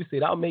Furman, and obviously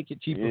that'll make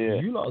it cheaper for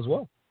you lot as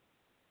well.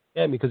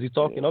 Yeah, because he's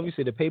talking.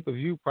 Obviously, the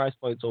pay-per-view price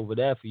points over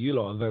there for you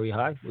lot are very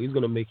high, but he's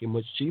gonna make it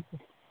much cheaper.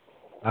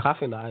 Like, I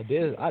think the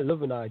idea, I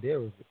love an idea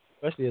of it,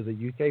 especially as a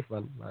UK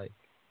fan. Like,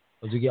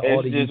 because you get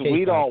all the UK.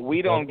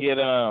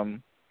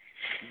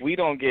 We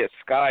don't get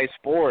Sky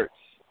Sports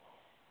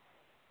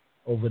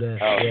over there.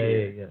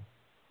 Yeah.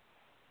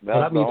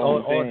 That means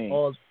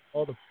all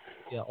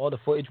the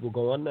footage will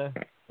go on there.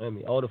 I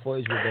mean, all the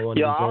footage will go on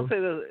Yo, the I'll zone. say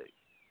this: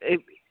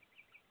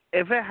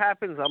 if it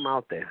happens, I'm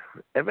out there.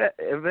 If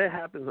it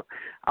happens,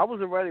 I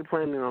was already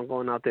planning on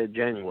going out there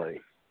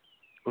January.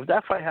 If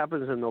that fight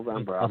happens in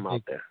November, I'm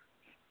out there.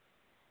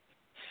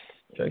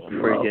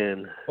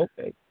 Freaking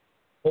okay.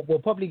 But we'll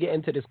probably get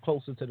into this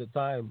closer to the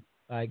time,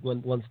 like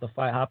once the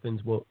fight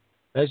happens. But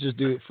let's just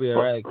do it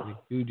theoretically.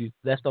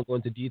 Let's not go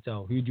into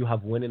detail. Who do you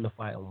have winning the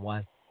fight and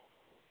why?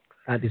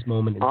 At this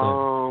moment in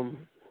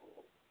time.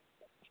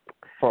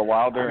 For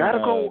Wilder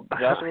and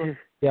Joshua?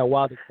 Yeah,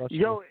 Wilder.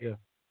 Yo, yeah.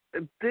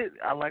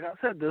 Like I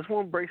said, this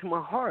one breaks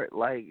my heart.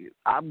 Like,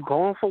 I'm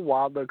going for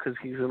Wilder because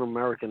he's an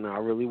American now. I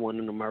really want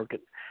an American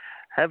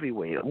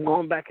heavyweight. I'm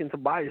going back into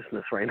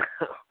biasness right now.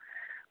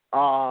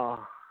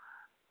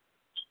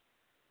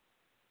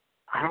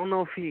 I don't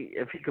know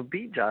if he could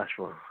beat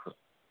Joshua.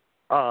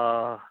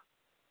 But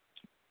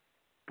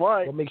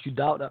What makes you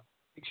doubt that?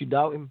 Makes you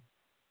doubt him?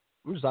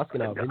 I'm just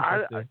asking out of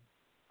interest.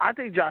 I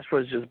think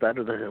Joshua is just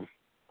better than him.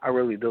 I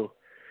really do.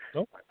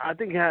 Oh. I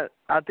think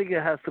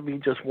it has to be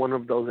just one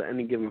of those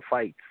any given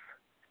fights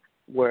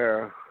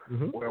where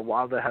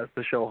Wilder has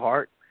to show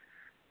heart.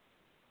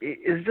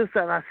 It's just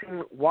that I've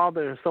seen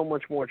Wilder in so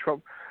much more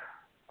trouble.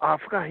 I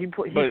forgot he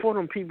fought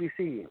on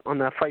PBC on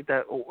that fight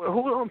that who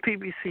was on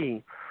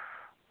PBC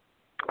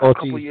a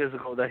couple years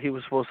ago that he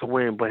was supposed to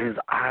win, but his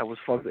eye was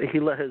fucked. He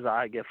let his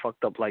eye get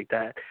fucked up like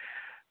that.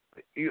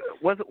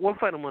 What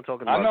fight am I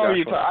talking about?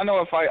 I know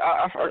a fight.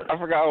 I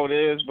forgot who it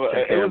is, but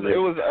it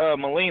was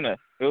Molina.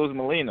 It was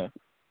Molina.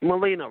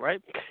 Molina,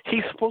 right?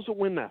 He's supposed to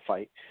win that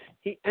fight.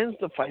 He ends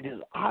the fight. His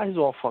eye's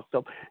all fucked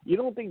up. You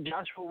don't think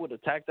Joshua would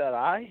attack that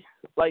eye?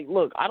 Like,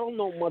 look, I don't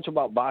know much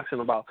about boxing.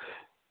 About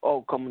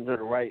coming to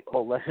the right.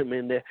 Let him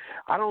in there.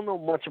 I don't know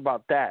much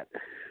about that.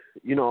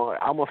 You know,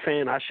 I'm a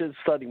fan. I should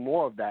study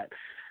more of that.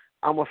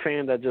 I'm a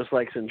fan that just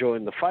likes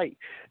enjoying the fight.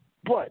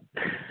 But,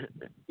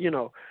 you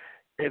know,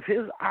 if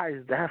his eye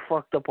is that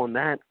fucked up on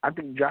that, I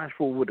think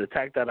Joshua would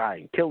attack that eye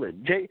and kill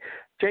it.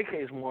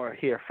 JK is more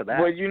here for that.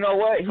 Well, you know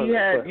what?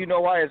 You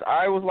know why his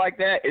eye was like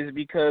that is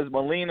because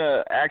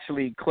Molina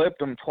actually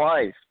clipped him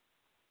twice.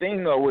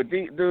 Thing though,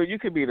 dude, you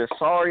could be the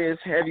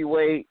sorriest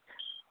heavyweight,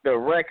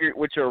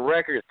 with your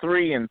record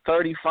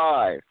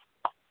 3-35.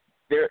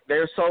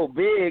 They're so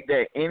big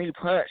that any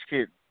punch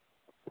could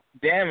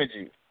damage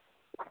you.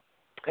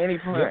 Any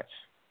punch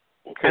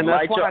could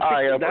light your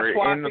eye up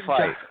in the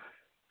fight.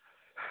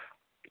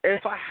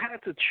 If I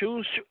had to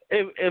choose,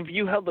 if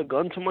you held a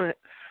gun to my head,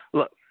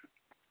 look,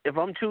 if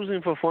I'm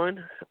choosing for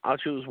fun, I'll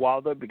choose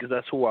Wilder because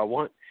that's who I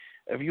want.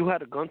 If you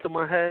had a gun to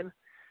my head,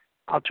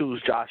 I'll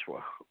choose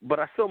Joshua. But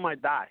I still might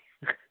die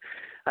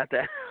at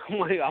that.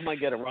 I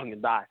might get it wrong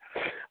and die.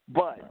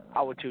 But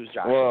I would choose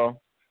Joshua.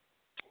 Well,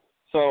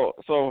 so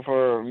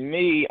for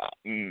me,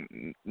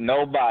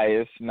 no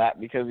bias,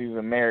 not because he's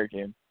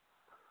American.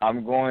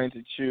 I'm going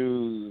to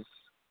choose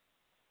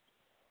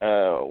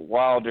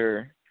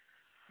Wilder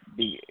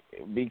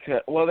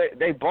because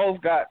they both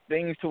got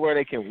things to where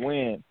they can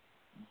win,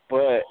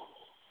 but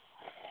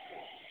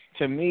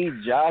to me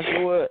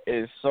Joshua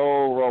is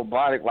so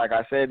robotic. Like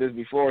I said this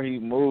before, he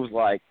moves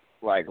like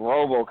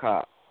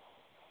RoboCop,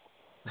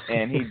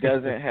 and he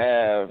doesn't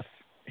have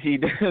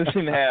head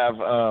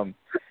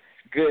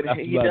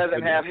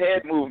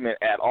movement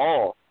at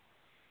all.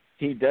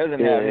 He doesn't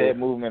have head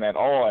movement at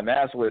all, and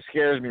that's what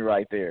scares me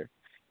right there.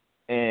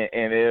 And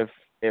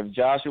if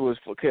Joshua's,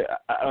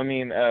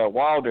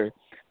 Wilder,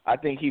 I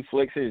think he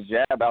flicks his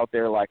jab out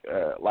there like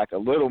a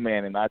little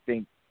man, and I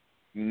think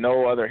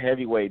no other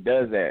heavyweight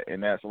does that,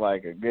 and that's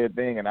like a good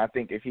thing. And I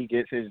think if he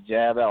gets his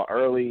jab out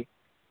early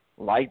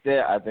like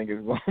that, I think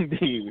it's going to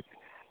be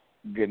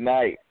good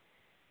night.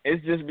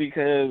 It's just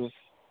because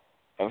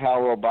of how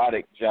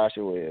robotic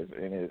Joshua is,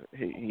 and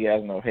he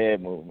has no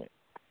head movement.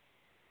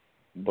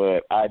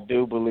 But I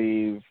do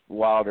believe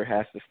Wilder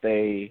has to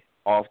stay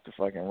off the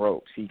fucking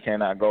ropes. He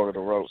cannot go to the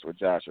ropes with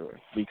Joshua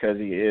because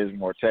he is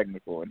more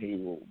technical,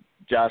 and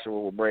Joshua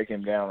will break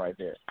him down right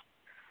there.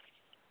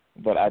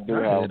 But I do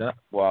have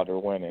Wilder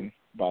winning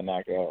by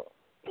knockout.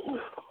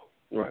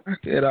 Right.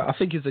 I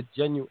think it's a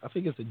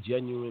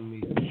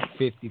genuinely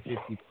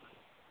 50-50.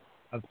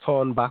 I've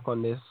torn back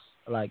on this,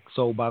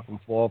 so back and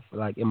forth,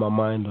 in my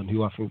mind on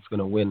who I think is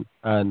gonna win,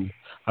 and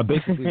I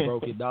basically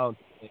broke it down.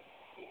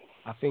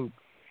 I think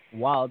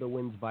Wilder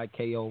wins by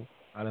KO,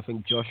 and I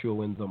think Joshua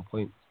wins on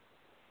points.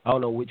 I don't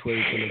know which way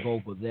it's gonna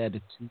go, but they're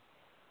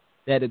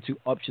the two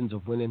options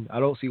of winning. I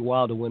don't see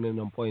Wilder winning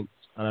on points,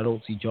 and I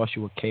don't see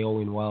Joshua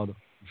KOing Wilder.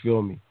 You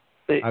feel me?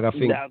 I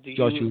think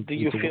Joshua. Do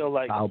you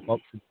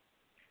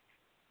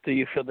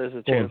feel there's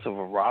a chance of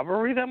a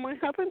robbery that might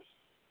happen?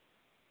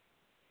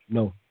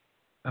 No,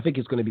 I think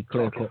it's going to be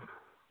clear cut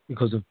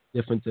because of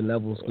difference in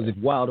levels. Because if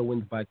Wilder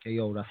wins by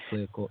KO, that's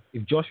clear cut.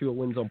 If Joshua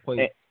wins on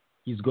points,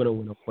 he's going to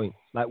win on points.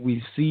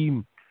 We've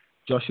seen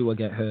Joshua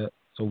get hurt,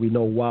 so we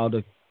know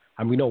Wilder,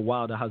 and we know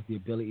Wilder has the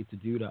ability to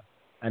do that.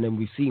 And then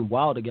we've seen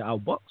Wilder get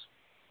outboxed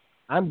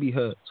and be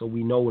hurt, so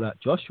we know that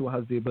Joshua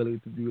has the ability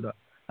to do that.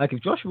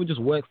 If Joshua just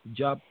works the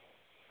jab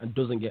and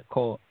doesn't get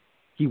caught,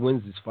 he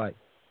wins this fight.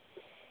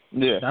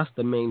 Yeah, that's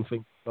the main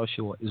thing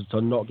Joshua is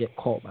to not get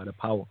caught by the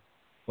power.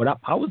 Well,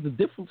 that power's the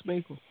difference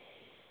maker.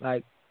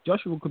 Like,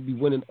 Joshua could be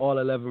winning all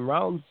 11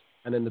 rounds,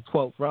 and in the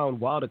 12th round,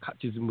 Wilder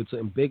catches him with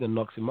something big and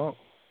knocks him out.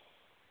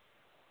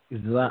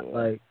 Is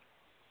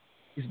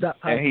that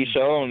and he's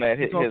shown that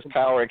his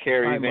power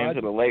carries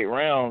into the late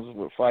rounds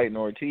with fighting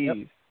Ortiz.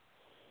 Yep.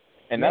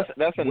 And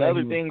that's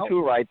another thing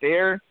too, right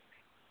there.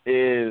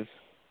 Is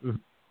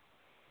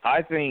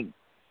I think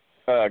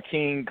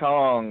King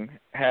Kong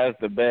has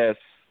the best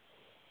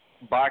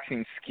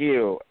boxing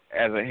skill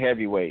as a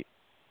heavyweight.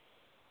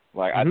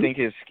 Like I think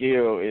his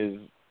skill is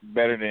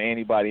better than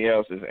anybody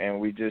else's, and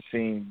we just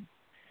seen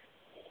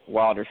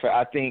Wilder.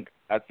 I think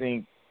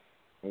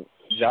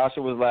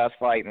Joshua's last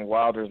fight and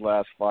Wilder's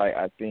last fight,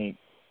 I think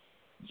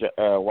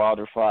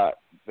Wilder fought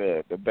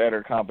the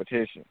better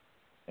competition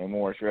and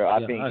more skilled.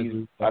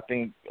 I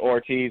think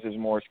Ortiz is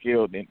even more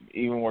skilled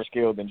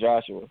than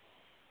Joshua.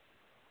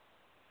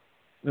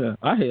 Yeah,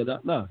 I hear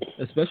that. No,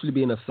 especially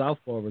being a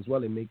southpaw as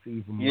well, it makes it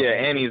even more. Yeah,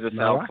 and he's a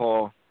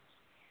southpaw.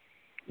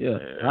 Yeah,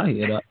 I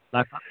hear that.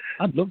 Like,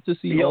 I'd love to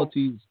see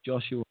Ortiz,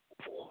 Joshua.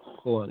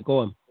 Go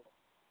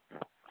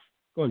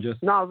on, Jess.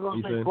 No, I was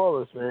going to say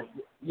Flawless, man.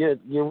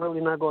 You're really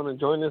not going to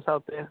join us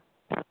out there?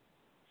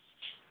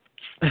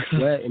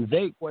 Where in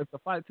Vegas? What if the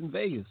fight's in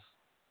Vegas?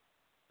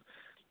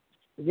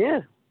 Yeah.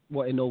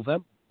 What, in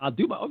November?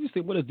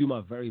 Obviously, I'm going to do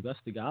my very best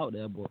to get out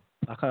there, but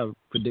I can't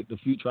predict the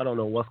future. I don't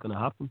know what's going to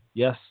happen.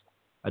 Yes,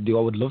 I do.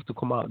 I would love to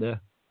come out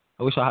there.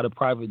 I wish I had a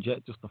private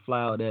jet just to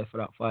fly out there for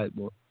that fight,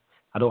 but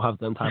I don't have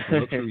them type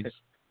of luxuries.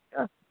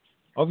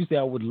 Obviously,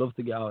 I would love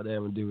to get out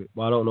there and do it,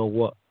 but I don't know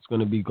what's going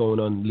to be going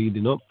on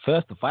leading up.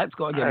 First, the fight's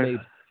got to get made.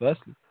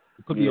 Firstly,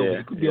 it could be over.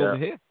 It could be over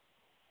here.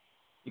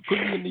 It could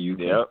be in the UK.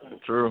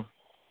 Yep, true.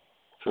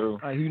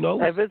 Who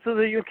knows? If it's in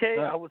the UK,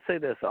 I would say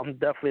this: I'm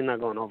definitely not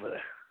going over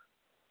there.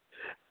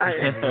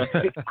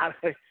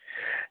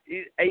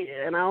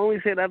 And I only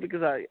say that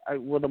because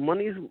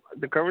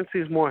the currency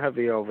is more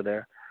heavy over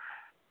there,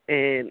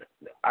 and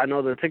I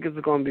know the tickets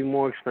are going to be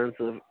more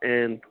expensive,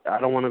 and I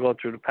don't want to go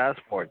through the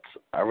passports.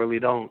 I really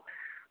don't.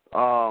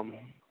 I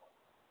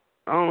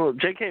don't know,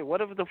 JK.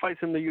 What if the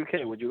fight's in the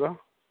UK? Would you go?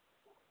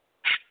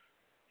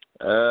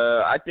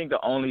 I think the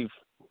only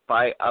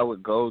fight I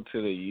would go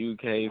to the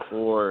UK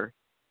for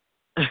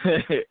is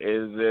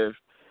if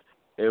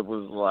it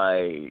was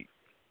like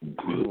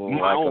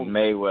a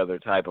Mayweather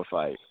type of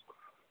fight.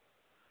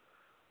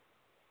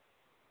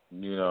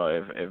 You know,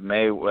 if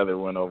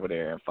Mayweather went over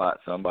there and fought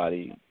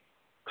somebody.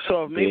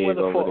 So if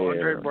Mayweather fought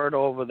Andre Berto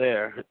over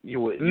there, you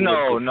would.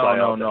 No.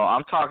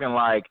 I'm talking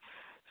like,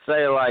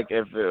 say like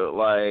if it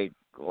like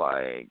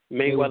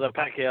Mayweather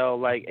Pacquiao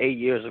like 8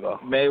 years ago.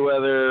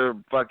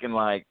 Mayweather fucking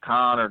like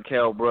Khan or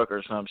Kell Brook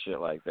or some shit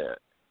like that.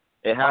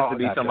 It has to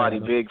be somebody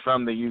big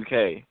from the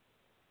UK.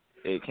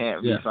 It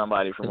can't be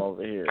somebody from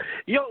over here.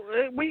 Yo,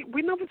 we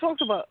never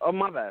talked about. Oh,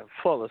 my bad.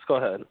 Flawless. Go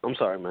ahead. I'm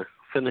sorry, man.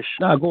 Finish.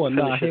 Nah, go on.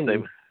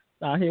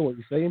 I hear what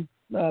you're saying.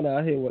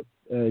 I hear what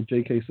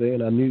JK's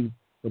saying. I knew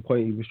the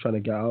point he was trying to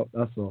get out.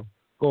 That's all.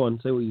 Go on.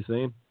 Say what you're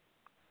saying.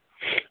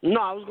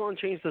 No, I was going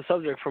to change the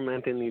subject from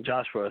Anthony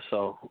Joshua.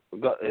 So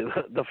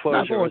the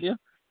floor is yours.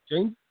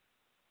 Change.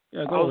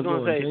 Yeah, go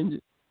on. Change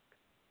it.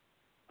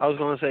 I was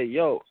going to say,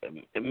 yo,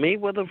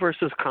 Mayweather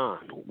versus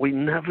Khan. We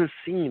never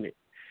seen it.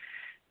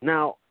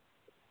 Now,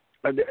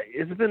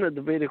 it's been a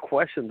debated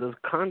question. Does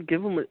Khan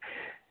give him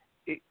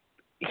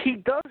he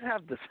does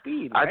have the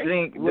speed, right? I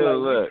think,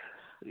 look.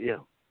 Yeah.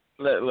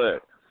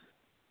 Look.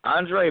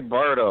 Andre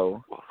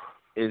Berto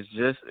is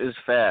just as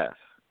fast.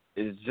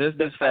 It's just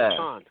as fast.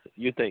 Khan,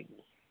 you think?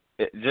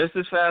 Just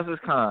as fast as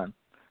Khan.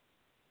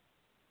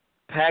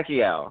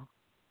 Pacquiao,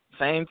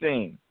 same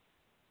thing.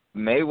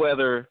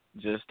 Mayweather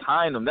just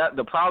timed them.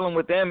 The problem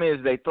with them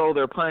is they throw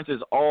their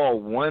punches all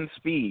one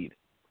speed.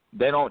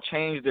 They don't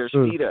change their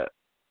speed up.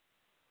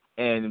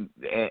 And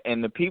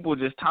the people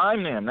just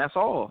time them. That's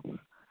all.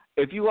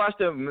 If you watch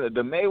the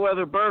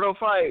Mayweather Berto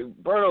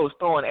fight, Berto's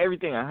throwing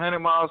everything 100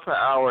 miles per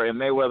hour, and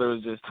Mayweather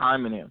was just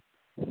timing him.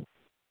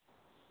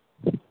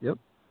 Yep.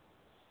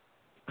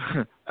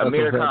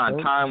 Amir Khan,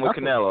 time with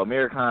Canelo.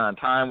 Amir Khan,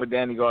 time with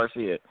Danny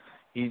Garcia.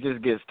 He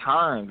just gets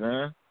timed,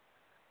 man.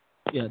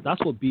 Yeah,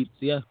 that's what beats.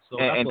 Yeah. So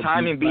and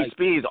timing beats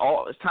speed.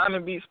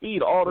 Timing beats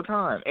speed all the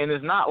time, and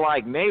it's not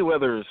like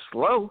Mayweather is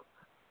slow.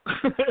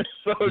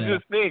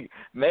 Just think,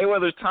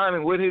 Mayweather's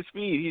timing with his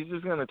speed. He's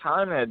just gonna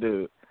time that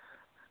dude.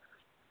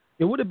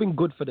 It would have been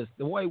good for this.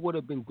 The way it would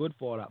have been good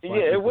for that fight.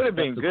 Yeah, it would have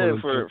been good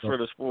for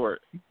the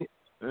sport.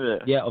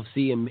 Yeah, of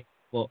seeing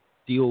Mayweather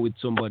deal with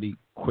somebody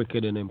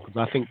quicker than him, because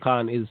I think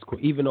Khan is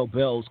quick. Even though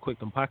Bell's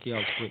quick and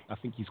Pacquiao's quick, I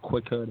think he's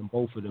quicker than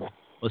both of them.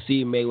 But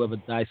seeing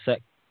Mayweather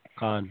dissect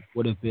Khan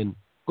would have been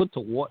good to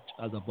watch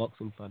as a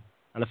boxing fan.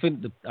 And I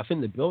think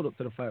the build up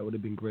to the fight would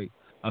have been great.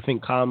 I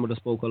think Khan would have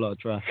spoke a lot of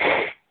trash,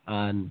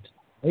 and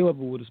Mayweather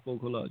would have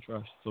spoke a lot of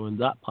trash. So in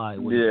that part,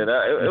 it would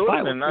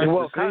have been nice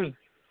to see.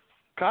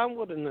 Khan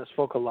wouldn't have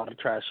spoke a lot of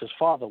trash. His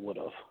father would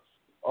have,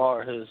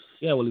 or his.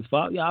 Yeah, well, his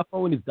father. Yeah, I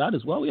thought his dad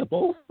as well. Yeah,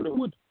 both of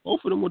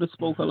them would have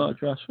spoke a lot of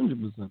trash,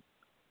 100%.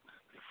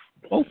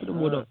 Both of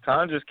them would have.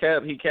 Khan just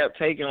kept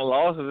taking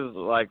losses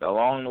like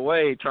along the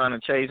way, trying to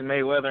chase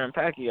Mayweather and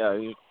Pacquiao.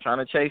 He was trying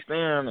to chase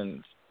them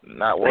and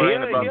not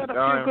worrying about the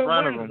guy in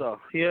front of him. Though.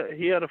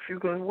 He had a few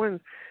good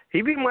wins.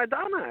 He beat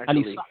Maidana, actually. And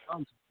he sat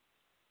down.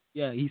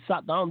 Yeah, he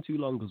sat down too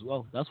long as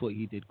well. That's what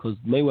he did, because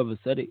Mayweather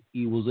said it.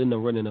 He was in the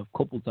running a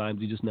couple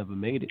times. He just never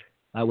made it.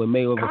 Like when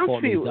Mayweather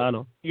fought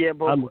Maidana. Yeah,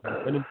 but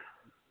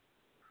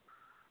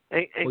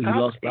he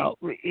lost out.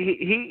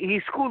 He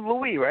schooled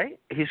Louis, right?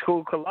 He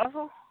schooled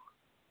Collazo?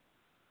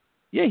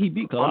 Yeah, he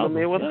beat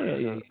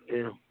Collazo.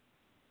 Yeah.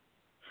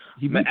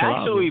 He beat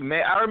actually,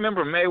 I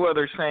remember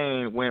Mayweather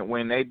saying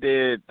when they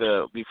did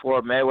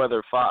before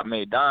Mayweather fought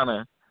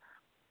Maidana,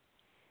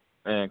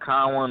 and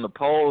Khan won the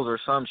polls or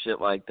some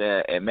shit like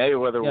that, and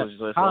Mayweather was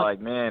just like,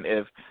 man,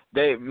 if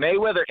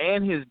Mayweather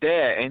and his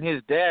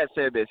dad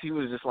said this, he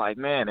was just like,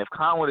 man, if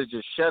Khan would have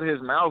just shut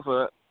his mouth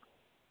up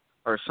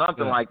or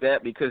something like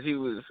that, because he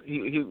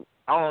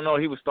I don't know,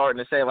 he was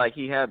starting to say like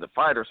he had to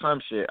fight or some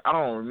shit. I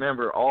don't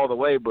remember all the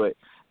way, but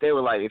they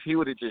were like, if he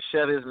would have just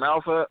shut his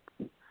mouth up,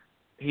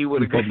 he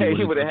would have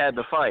had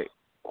to fight.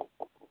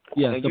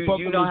 Yeah, and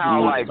you know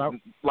how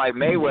like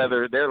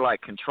Mayweather, they're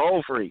like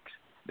control freaks.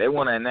 They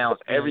want to announce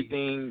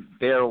everything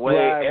their way,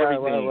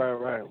 everything.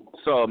 Right.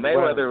 So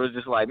Mayweather was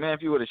just like, man,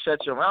 if you would have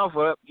shut your mouth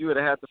up, you would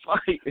have had to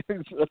fight.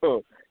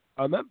 So,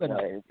 I remember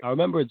that. I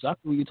remember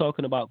exactly what you're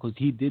talking about, because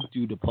he did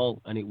do the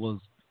poll, and it was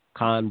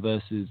Khan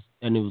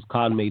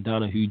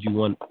Maidana, who do you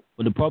want?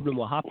 But the problem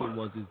what happened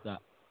is that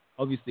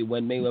obviously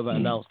when Mayweather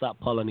announced that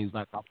poll and he's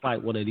like, I'll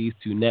fight one of these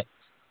two next,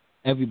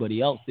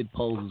 everybody else did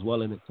polls as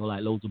well in it. So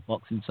like loads of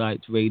boxing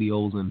sites,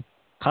 radios, and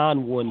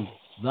Khan won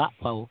that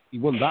poll. He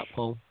won that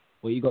poll,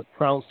 but he got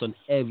trounced on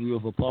every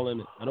other poll in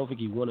it. I don't think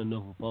he won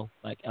another poll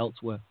like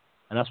elsewhere.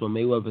 And that's when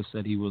Mayweather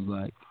said he was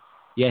like,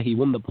 yeah, he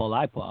won the poll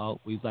I put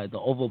out. But he's like the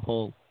other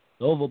polls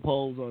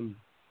on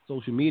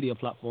social media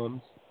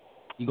platforms,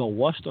 he got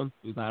washed on.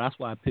 He's like, that's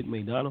why I picked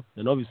Maidana.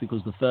 And obviously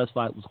because the first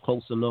fight was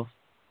close enough,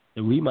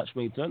 the rematch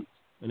made sense.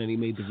 And then he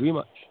made the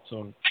rematch.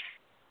 So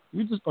he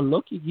was just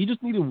unlucky. He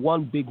just needed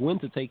one big win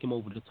to take him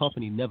over the top,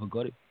 and he never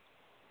got it.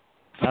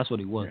 That's what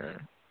he was. Yeah.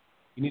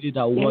 He needed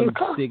that one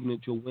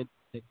signature win to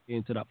take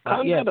into that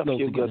fight. He had a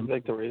few good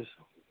victories.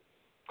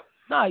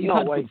 Nah, he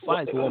had good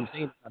fights. What I'm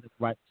saying, at the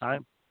right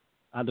time.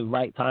 At the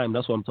right time,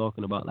 that's what I'm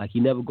talking about. Like, he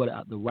never got it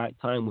at the right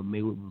time when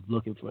Mayweather was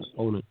looking for an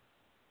opponent.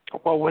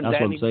 Well, when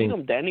Danny beat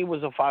him, Danny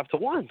was a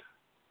 5-1.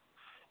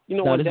 You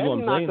know, when Danny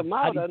knocked him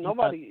out,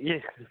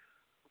 nobody...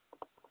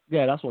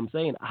 Yeah, that's what I'm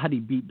saying. Had he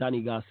beat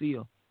Danny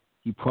Garcia,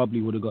 he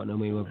probably would have gotten a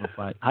Mayweather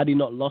fight. Had he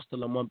not lost to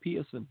Lamont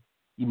Peterson,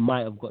 he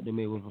might have got the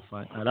Mayweather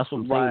fight. And that's what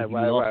I'm saying.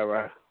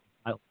 Right.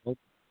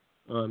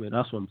 I mean,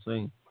 that's what I'm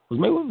saying.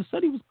 Because Mayweather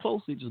said he was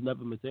close, it just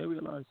never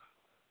materialized.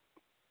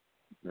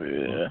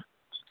 Yeah.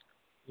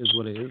 Is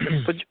what it is.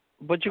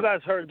 But you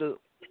guys heard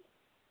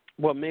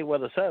what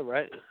Mayweather said,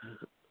 right?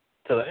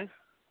 Today?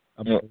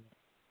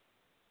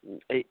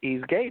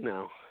 He's gay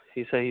now.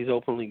 He said he's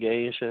openly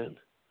gay and shit.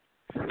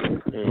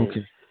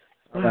 Okay.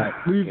 All right,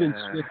 moving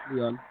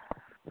swiftly on.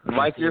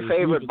 Like your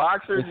favorite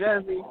boxer,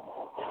 Jesse?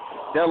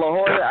 De La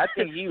Hoya, I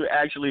think he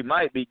actually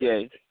might be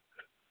gay.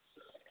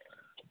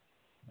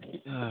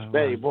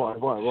 Hey, boy.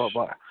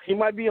 He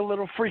might be a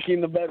little freaky in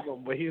the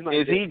bedroom, but he's not.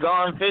 Is he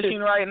gone fishing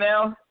right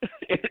now?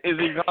 Is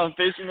he gone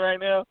fishing right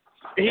now?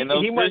 He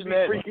might be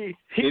freaky.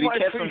 Did he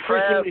catch some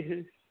crabs?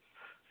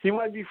 He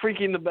might be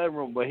freaky in the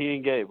bedroom, but he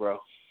ain't gay, bro.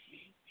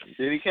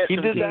 Did he catch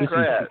some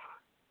crabs?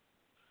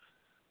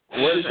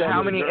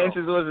 How many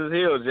inches was his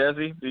heel,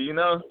 Jesse? Do you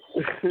know?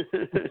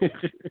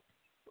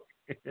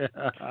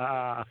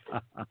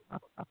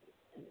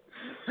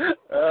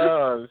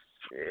 Oh,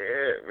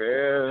 shit,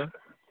 man.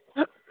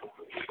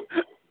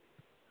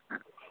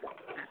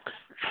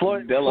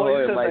 Floyd De La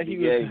Hoya said might be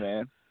gay,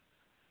 man.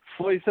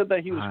 Floyd said that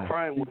he was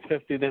crying when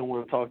 50 didn't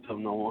want to talk to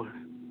him no more.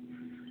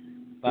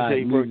 He said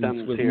he broke down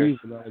in tears.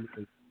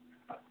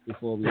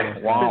 Before we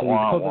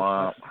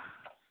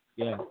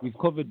Yeah, we've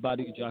covered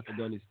Badou, Jack,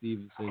 Adonis,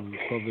 Stevenson.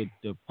 We've covered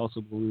the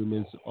possible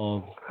rumors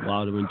of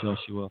Wilder and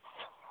Joshua.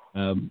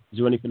 Is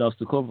there anything else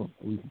to cover?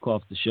 We can call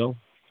off the show.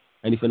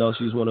 Anything else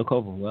you just want to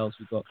cover? What else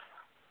we got?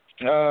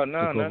 No.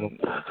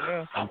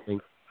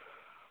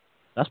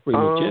 That's pretty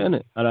much it, isn't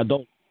it? And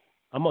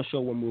I'm not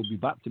sure when we will be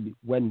back, to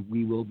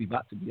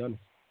be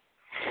honest.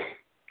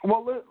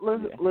 Well,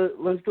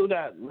 let's do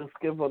that. Let's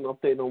give an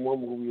update on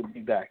when we will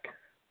be back.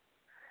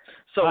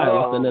 So,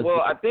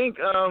 I think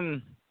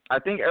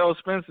Errol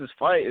Spence's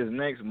fight is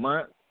next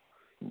month.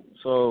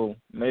 So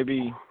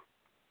maybe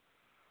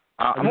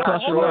I'm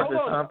not sure if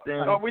it's something.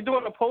 Are we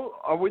doing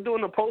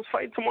a post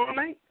fight tomorrow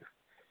night?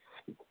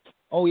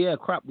 Oh yeah,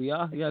 crap, we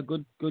are. Yeah,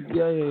 good.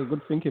 Yeah,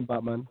 good thinking,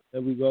 Batman.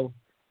 There we go.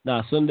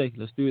 Sunday.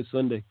 Let's do it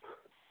Sunday.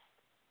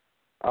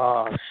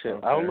 Oh shit!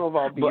 Okay. I don't know if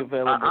I'll be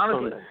available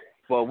Sunday.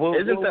 But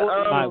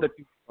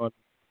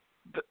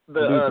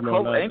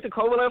ain't the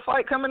Kovalev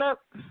fight coming up?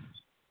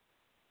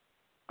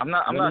 I'm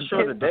not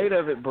sure the date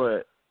of it,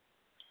 but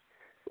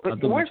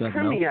where's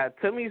Timmy at?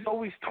 Timmy's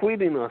always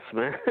tweeting us,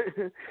 man.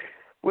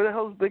 Where the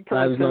hell's Big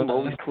Time Tim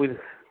always tweeting?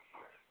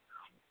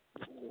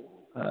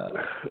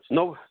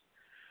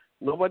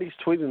 Nobody's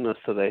tweeting us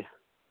today.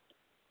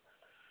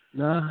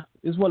 Nah,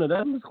 it's one of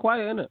them. It's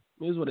quiet, isn't it?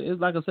 It's what it is.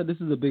 Like I said,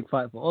 this is a big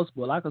fight for us.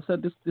 But like I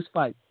said, this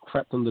fight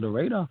crept under the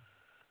radar.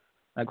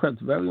 I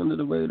crept very under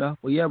the radar.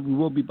 But yeah, we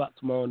will be back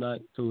tomorrow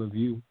night to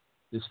review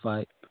this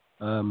fight.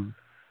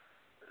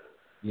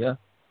 Yeah.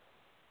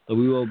 So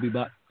we will be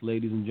back,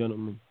 ladies and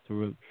gentlemen,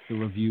 to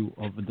review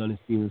of Adonis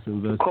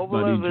Stevenson versus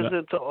Kovalev Badou.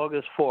 isn't to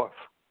August 4th.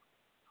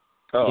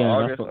 Oh, yeah,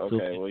 August?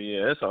 Okay, well,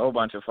 yeah, there's a whole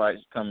bunch of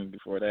fights coming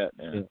before that.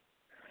 Then.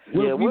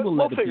 Yeah.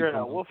 We'll figure it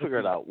out. We'll figure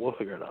it out.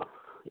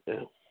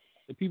 Yeah.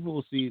 The people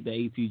will see the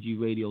ATG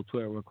Radio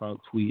Twitter account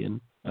tweeting.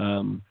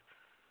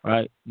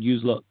 Right,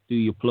 use luck, do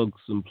your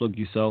plugs and plug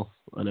yourself,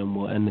 and then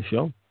we'll end the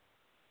show.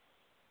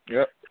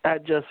 Yep.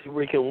 At Jesse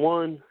Rican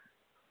 1.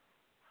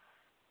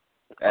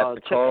 At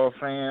the Call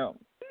Fam.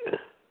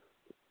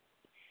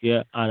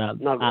 Yeah,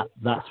 and at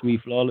That's Me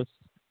Flawless.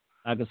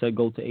 Like I said,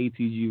 go to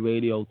ATG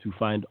Radio to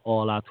find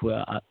all our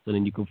Twitter apps, and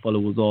then you can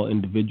follow us all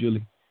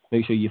individually.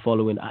 Make sure you're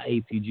following at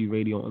ATG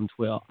Radio on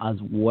Twitter as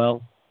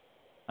well.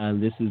 And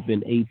this has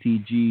been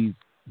ATG's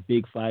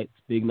Big Fights,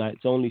 Big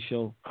Nights Only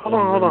show. Hold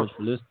on.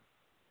 For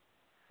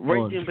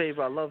Raging Babe,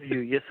 I love you.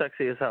 You're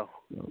sexy as hell.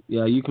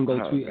 Yeah, you can go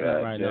tweet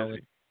her right now.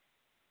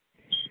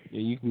 Yeah,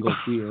 you can go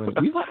tweet her.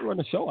 We've had to run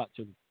a show,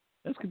 actually.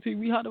 Let's continue.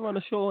 We had to run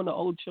a show on the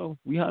old show.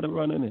 We had to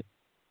run in it.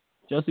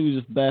 Jesse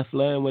was just bare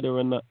flying with her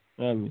and that.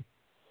 You know what I mean?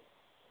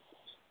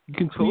 You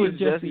can tweet who is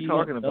Jesse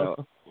talking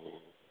about?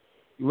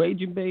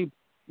 Raging Babe.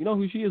 You know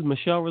who she is?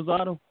 Michelle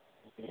Rosado.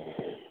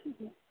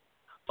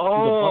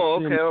 Oh,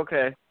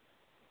 okay.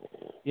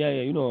 Yeah,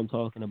 you know what I'm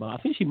talking about.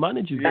 I think she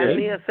manages. And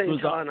Mia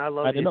St. John, I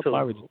love you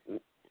too.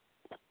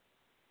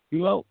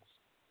 Who else?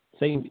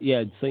 Same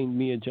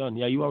Mia John.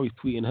 Yeah, you always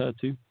tweeting her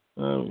too.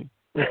 You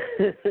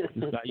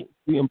can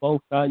tweet them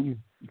both, can't you?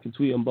 You can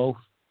tweet them both.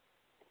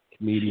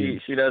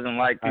 Comedians. She doesn't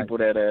like people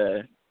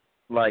that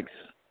likes,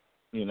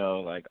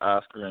 like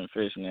Oscar and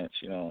Fishnet.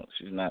 She's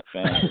not a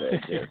fan of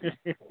that.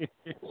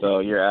 So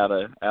you're out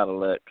of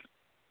luck.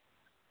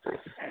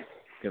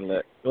 Good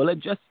luck. Don't let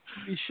Jesse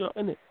be shot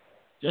in it.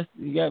 Jesse,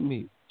 you got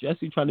me.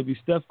 Jesse trying to be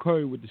Steph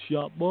Curry with the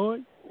shot,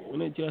 boy. Don't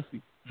let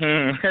Jesse.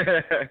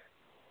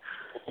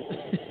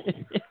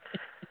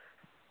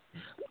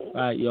 All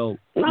right, yo.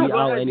 We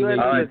out anyway.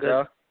 All right,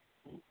 y'all.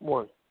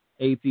 One.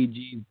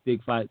 ATG's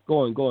Big Fight. Go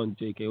on,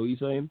 JK. What you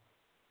saying?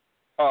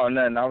 Oh,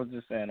 nothing. I was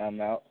just saying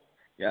I'm out.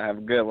 Y'all have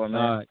a good one,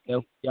 man. All right.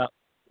 Yeah.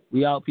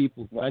 We out,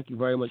 people. Thank you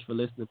very much for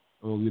listening.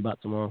 And we'll be back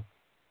tomorrow.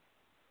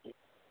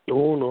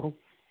 Oh, no.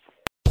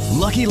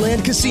 Lucky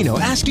Land Casino,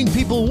 asking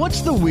people,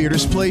 what's the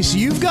weirdest place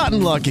you've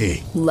gotten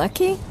lucky?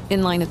 Lucky?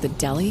 In line at the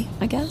deli,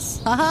 I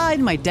guess? Aha,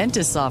 in my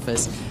dentist's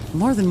office.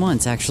 More than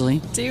once,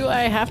 actually. Do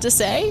I have to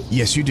say?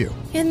 Yes, you do.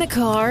 In the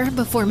car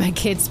before my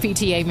kids'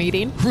 PTA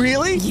meeting.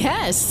 Really?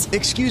 Yes.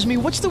 Excuse me,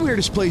 what's the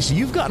weirdest place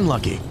you've gotten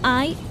lucky?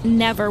 I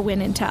never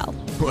win and tell.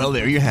 Well,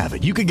 there you have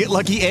it. You can get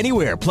lucky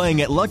anywhere,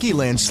 playing at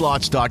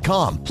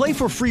LuckyLandSlots.com. Play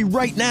for free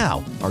right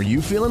now. Are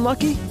you feeling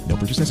lucky? No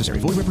purchase necessary.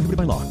 Void where prohibited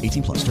by law.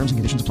 18+. Terms and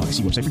conditions apply.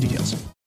 See website for details.